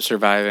he ends up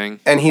surviving.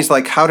 And he's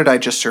like, how did I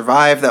just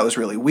survive? That was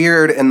really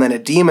weird. And then a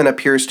demon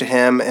appears to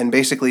him and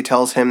basically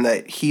tells him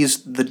that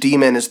the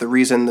demon is the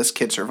reason this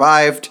kid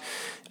survived.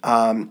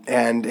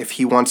 And if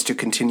he wants to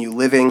continue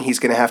living, he's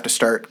going to have to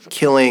start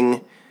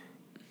killing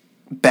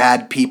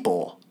bad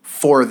people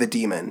for the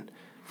demon.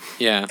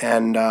 Yeah.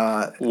 And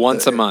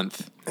once a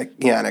month.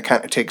 Yeah, and it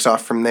kind of takes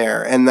off from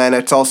there. And then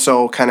it's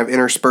also kind of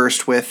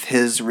interspersed with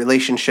his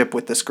relationship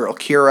with this girl,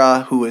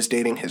 Kira, who is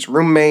dating his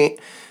roommate.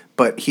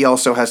 But he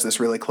also has this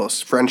really close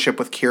friendship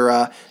with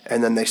Kira.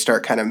 And then they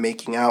start kind of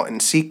making out in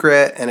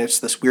secret. And it's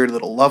this weird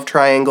little love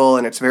triangle.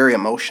 And it's very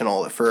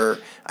emotional for,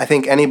 I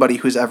think, anybody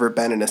who's ever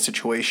been in a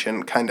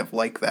situation kind of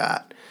like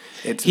that.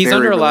 He's very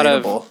under a relatable. lot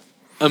of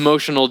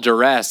emotional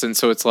duress. And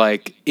so it's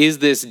like, is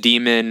this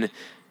demon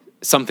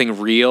something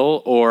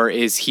real? Or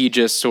is he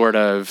just sort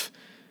of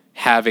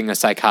having a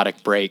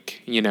psychotic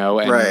break, you know,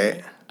 and,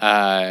 right.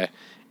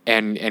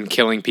 And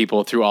killing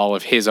people through all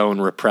of his own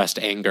repressed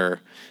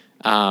anger.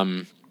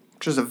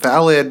 Which is a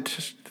valid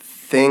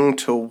thing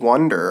to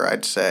wonder,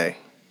 I'd say.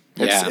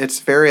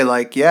 It's very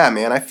like, yeah,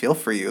 man, I feel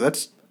for you.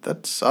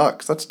 That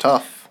sucks. That's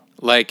tough.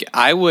 Like,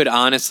 I would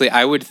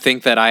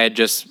think that I had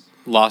just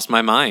lost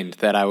my mind,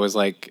 that I was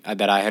like,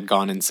 that I had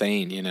gone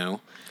insane, you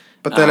know.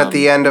 But then at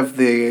the end of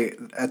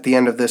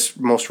this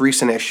most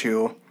recent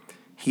issue,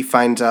 he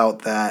finds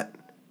out that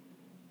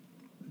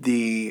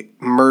the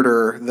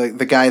murder,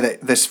 the guy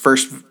that this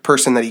first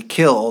person that he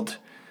killed,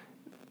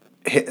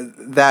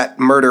 that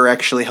murder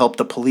actually helped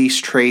the police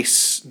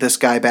trace this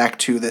guy back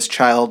to this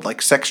child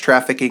like sex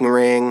trafficking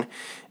ring.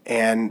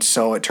 And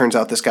so it turns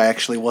out this guy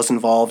actually was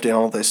involved in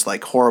all this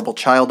like horrible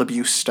child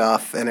abuse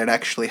stuff, and it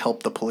actually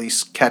helped the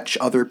police catch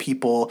other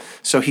people.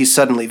 So he's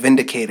suddenly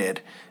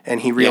vindicated, and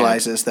he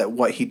realizes that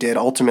what he did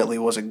ultimately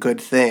was a good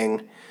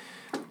thing.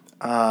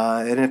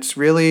 And it's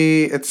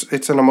really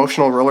it's an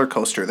emotional roller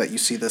coaster that you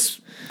see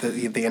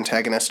the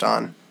antagonist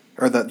on,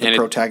 or the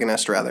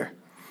protagonist rather.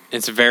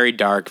 It's very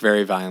dark,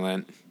 very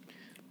violent.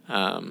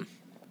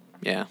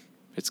 Yeah,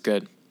 it's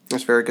good.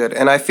 It's very good.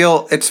 And I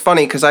feel, it's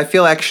funny because I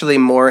feel actually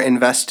more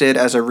invested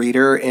as a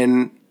reader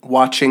in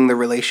watching the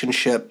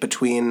relationship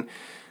between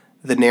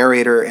the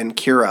narrator and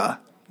Kira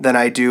than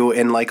I do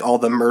in like all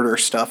the murder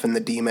stuff and the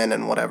demon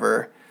and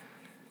whatever.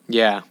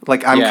 Yeah.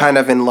 Like I'm kind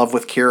of in love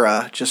with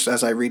Kira just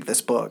as I read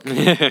this book.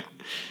 I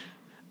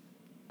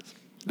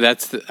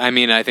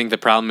think the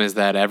problem is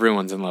that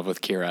everyone's in love with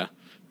Kira.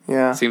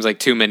 Yeah. Seems like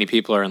too many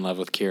people are in love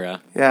with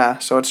Kira. Yeah,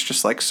 so it's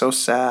just like so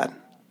sad.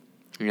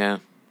 Yeah.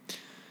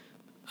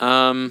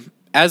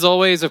 As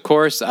always, of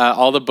course,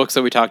 all the books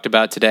that we talked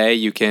about today,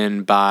 you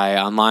can buy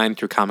online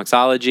through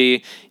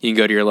Comixology. You can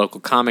go to your local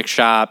comic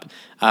shop.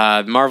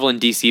 Marvel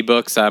and DC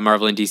books,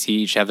 Marvel and DC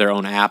each have their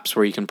own apps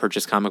where you can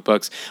purchase comic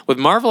books. With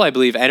Marvel, I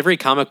believe every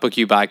comic book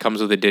you buy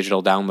comes with a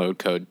digital download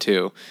code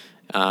too,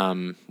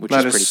 which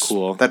is pretty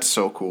cool. That's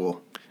so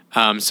cool.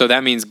 So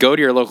that means go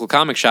to your local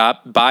comic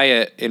shop, buy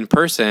it in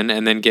person,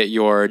 and then get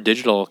your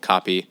digital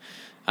copy.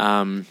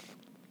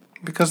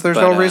 Because there's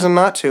no reason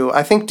not to.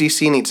 I think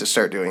DC needs to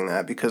start doing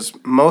that because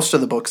most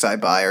of the books I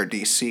buy are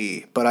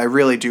DC, but I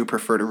really do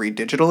prefer to read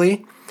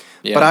digitally.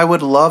 Yeah. But I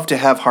would love to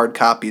have hard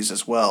copies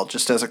as well,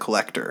 just as a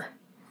collector.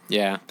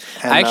 Yeah.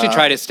 And, I actually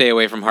try to stay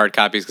away from hard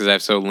copies because I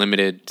have so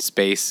limited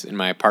space in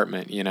my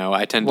apartment, you know.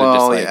 I tend to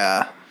just like...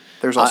 yeah.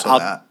 There's also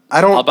that.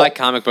 I'll buy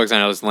comic books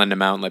and I'll just lend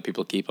them out and let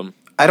people keep them.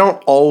 I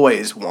don't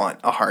always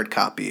want a hard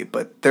copy,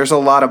 but there's a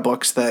lot of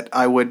books that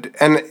I would...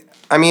 And,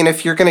 I mean,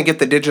 if you're going to get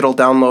the digital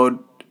download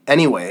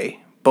anyway,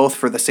 both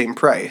for the same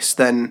price,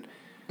 then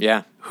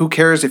who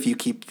cares if you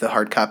keep the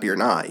hard copy or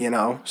not, you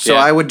know? So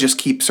I would just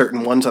keep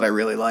certain ones that I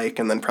really like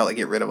and then probably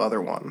get rid of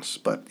other ones.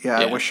 But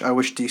I wish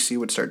DC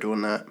would start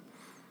doing that.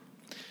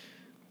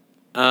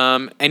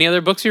 Any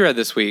other books you read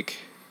this week?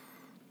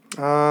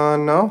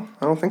 No,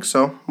 I don't think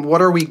so.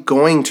 What are we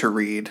going to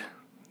read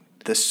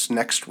this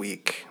next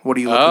week? What are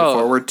you looking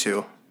forward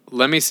to?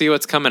 Let me see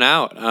what's coming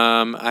out.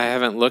 I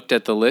haven't looked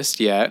at the list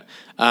yet,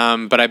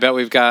 but I bet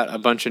we've got a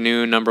bunch of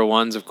new number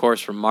ones, of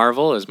course, from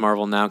Marvel, as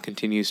Marvel now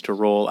continues to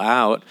roll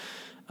out.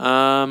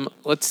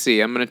 Let's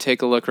see. I'm going to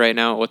take a look right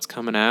now at what's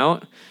coming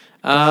out.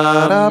 We've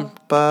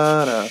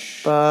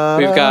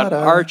got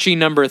Archie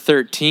number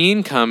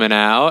 13 coming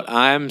out.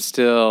 I'm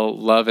still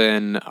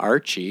loving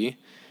Archie.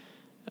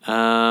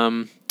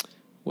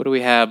 What do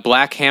we have?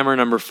 Black Hammer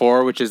number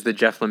 4, which is the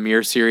Jeff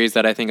Lemire series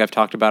that I think I've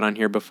talked about on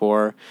here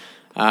before.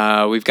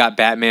 We've got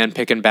Batman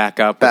picking back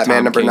up.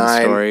 Batman number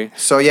 9. Story.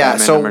 So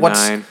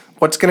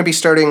what's going to be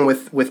starting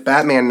with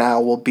Batman now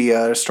will be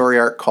a story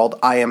arc called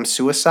I Am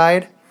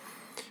Suicide,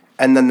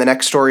 and then the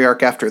next story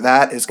arc after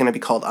that is going to be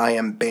called I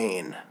Am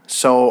Bane.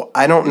 So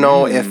I don't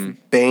know if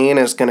Bane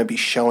is going to be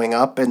showing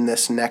up in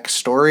this next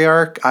story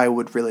arc. I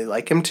would really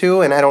like him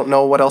to, and I don't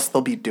know what else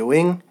they'll be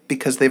doing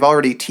because they've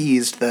already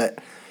teased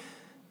that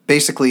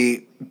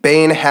basically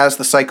Bane has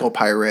the Psycho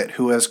Pirate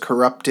who has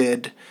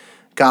corrupted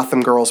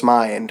Gotham Girl's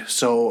mind.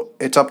 So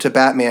it's up to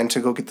Batman to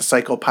go get the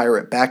Psycho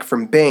Pirate back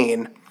from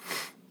Bane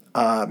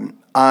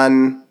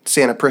on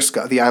Santa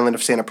Prisca, the island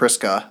of Santa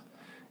Prisca,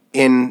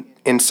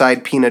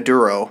 inside Pina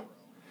Duro.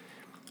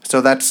 So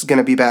that's going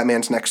to be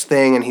Batman's next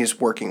thing, and he's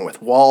working with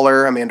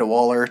Amanda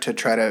Waller, to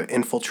try to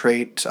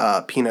infiltrate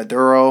Pina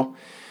Duro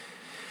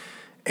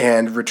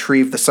and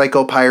retrieve the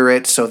Psycho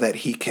Pirate so that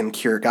he can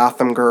cure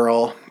Gotham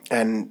Girl.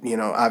 And, you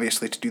know,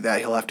 obviously to do that,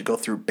 he'll have to go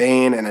through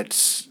Bane, and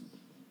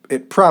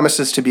it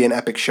promises to be an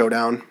epic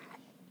showdown.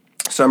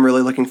 So I'm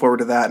really looking forward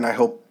to that, and I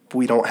hope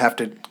we don't have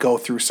to go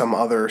through some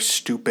other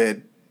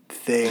stupid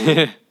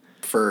thing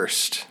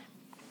first.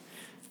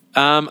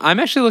 I'm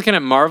actually looking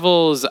at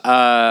Marvel's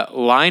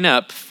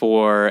lineup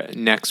for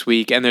next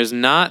week, and there's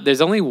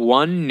only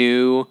one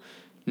new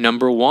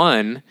number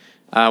one,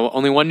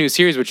 only one new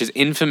series, which is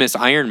Infamous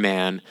Iron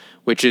Man,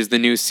 which is the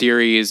new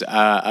series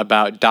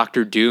about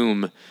Dr.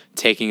 Doom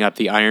taking up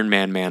the Iron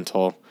Man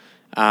mantle.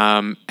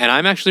 And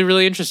I'm actually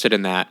really interested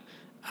in that.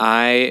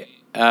 I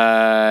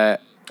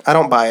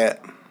don't buy it.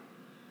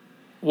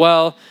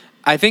 Well,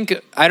 I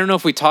don't know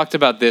if we talked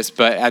about this,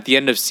 but at the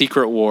end of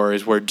Secret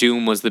Wars, where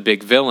Doom was the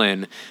big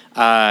villain,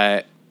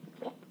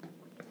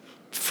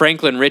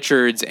 Franklin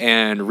Richards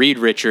and Reed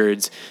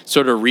Richards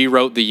sort of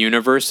rewrote the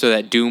universe so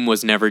that Doom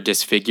was never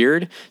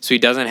disfigured. So he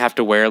doesn't have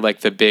to wear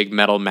like the big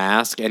metal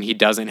mask, and he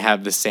doesn't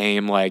have the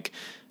same like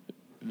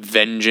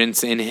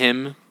vengeance in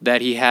him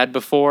that he had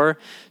before.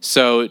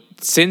 So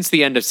since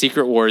the end of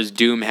Secret Wars,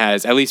 Doom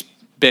has at least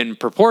been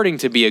purporting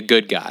to be a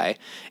good guy,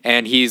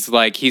 and he's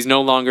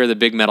no longer the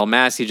big metal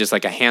mask. He's just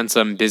like a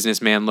handsome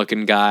businessman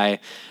looking guy.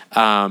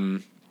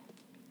 And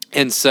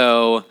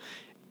so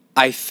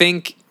I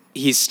think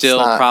he's still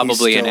It's not-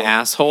 probably he's an still-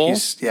 asshole.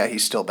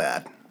 He's still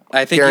bad.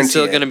 I think he's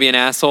still guarantee it. going to be an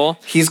asshole.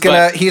 He's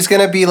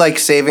gonna be like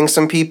saving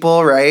some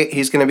people, right?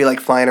 He's gonna be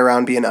like flying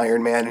around being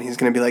Iron Man, and he's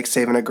gonna be like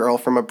saving a girl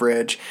from a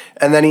bridge,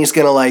 and then he's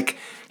gonna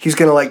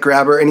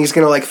grab her and he's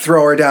gonna like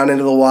throw her down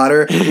into the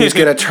water. And he's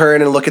gonna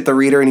turn and look at the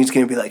reader, and he's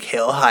gonna be like,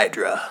 "Hail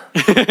Hydra."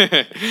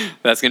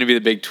 That's going to be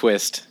the big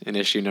twist in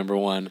issue number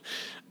 1.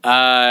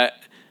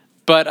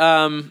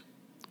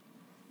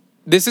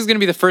 This is going to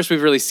be the first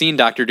we've really seen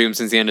Doctor Doom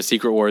since the end of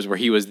Secret Wars, where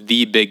he was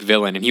the big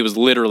villain and he was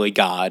literally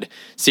God.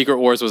 Secret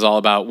Wars was all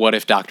about what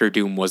if Doctor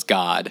Doom was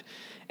God.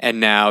 And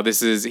now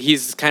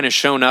he's kind of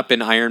shown up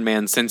in Iron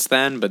Man since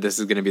then, but this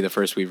is going to be the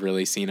first we've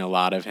really seen a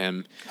lot of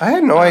him. I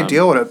had no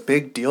idea what a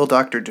big deal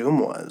Doctor Doom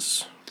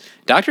was.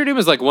 Doctor Doom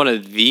is like one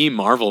of the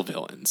Marvel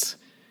villains.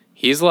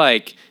 He's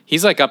like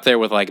up there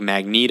with like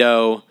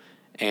Magneto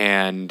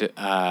and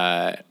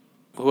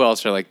who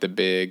else are like the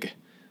big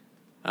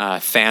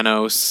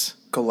Thanos.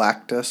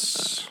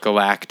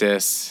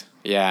 Galactus.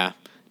 Yeah.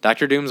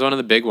 Doctor Doom's one of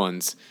the big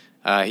ones.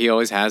 He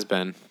always has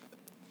been.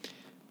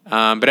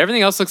 But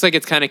everything else looks like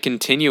it's kind of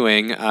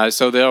continuing.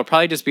 So there'll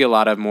probably just be a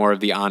lot of more of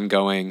the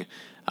ongoing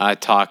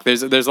talk.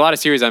 There's a lot of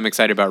series I'm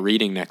excited about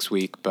reading next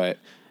week, but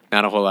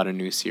not a whole lot of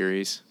new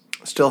series.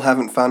 Still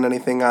haven't found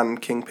anything on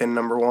Kingpin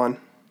 #1.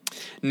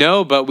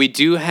 No, but we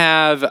do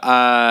have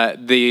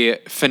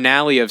the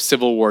finale of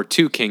Civil War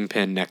II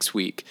Kingpin next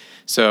week.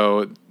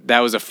 So that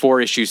was a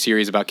 4-issue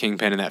series about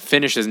Kingpin, and that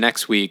finishes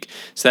next week.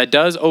 So that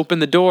does open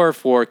the door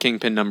for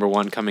Kingpin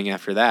 #1 coming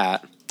after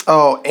that.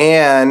 Oh,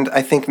 and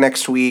I think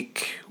next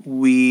week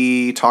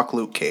we talk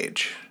Luke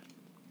Cage.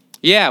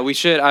 Yeah, we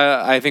should.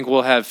 I think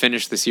we'll have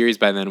finished the series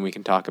by then, and we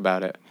can talk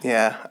about it.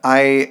 Yeah,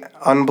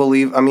 I'm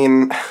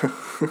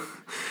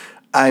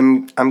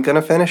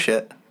gonna finish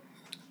it.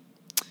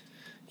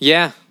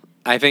 Yeah,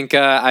 I think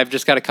I've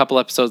just got a couple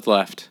episodes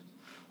left.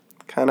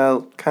 Kind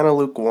of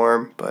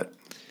lukewarm, but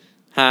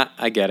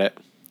I get it.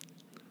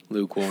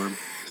 Lukewarm.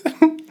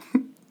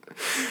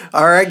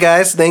 all right,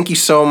 guys. Thank you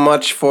so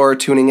much for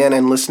tuning in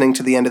and listening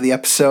to the end of the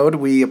episode.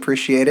 We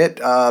appreciate it.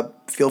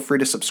 Feel free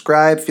to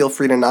subscribe. Feel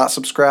free to not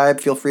subscribe.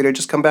 Feel free to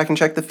just come back and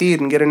check the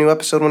feed and get a new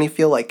episode when you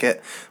feel like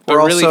it. But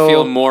really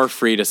feel more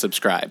free to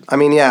subscribe. I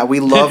mean, yeah, we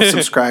love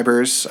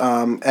subscribers.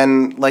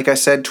 And like I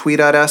said, tweet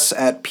at us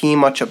at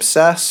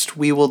PMuchObsessed.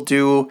 We will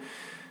do,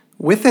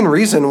 within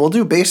reason, we'll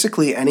do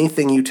basically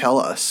anything you tell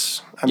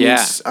us.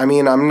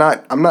 I'm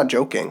not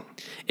joking.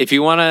 If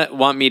you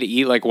want me to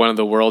eat like one of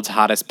the world's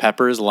hottest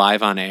peppers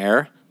live on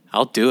air,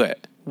 I'll do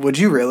it. Would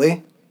you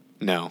really?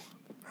 No.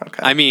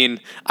 Okay. I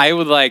mean,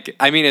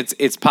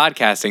 it's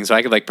podcasting, so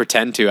I could like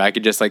pretend to. I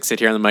could just like sit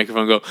here on the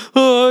microphone and go,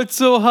 "Oh, it's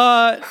so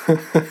hot."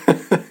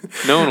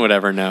 No one would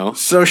ever know.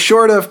 So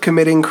short of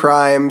committing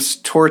crimes,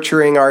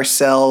 torturing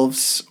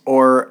ourselves,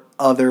 or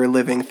other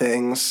living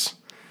things,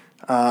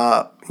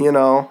 let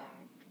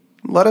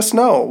us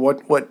know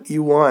what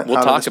you want We'll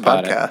out talk of this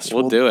about podcast. it.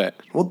 We'll do it.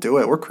 We'll do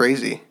it. We're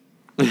crazy.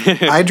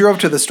 I drove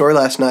to the store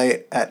last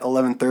night at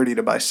 11:30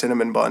 to buy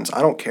cinnamon buns.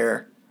 I don't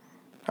care.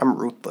 I'm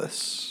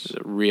ruthless. He's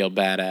a real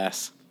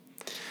badass.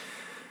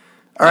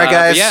 All right,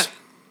 guys. Yeah.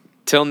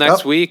 Till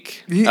next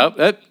week. Are you going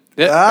to end it?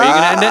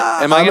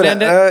 Am I going to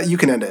end it? You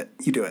can end it.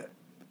 You do it.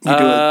 You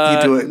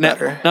do it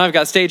better. Now I've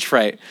got stage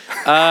fright.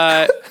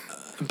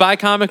 Buy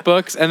comic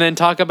books and then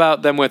talk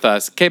about them with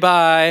us. Okay,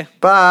 bye.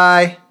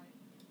 Bye.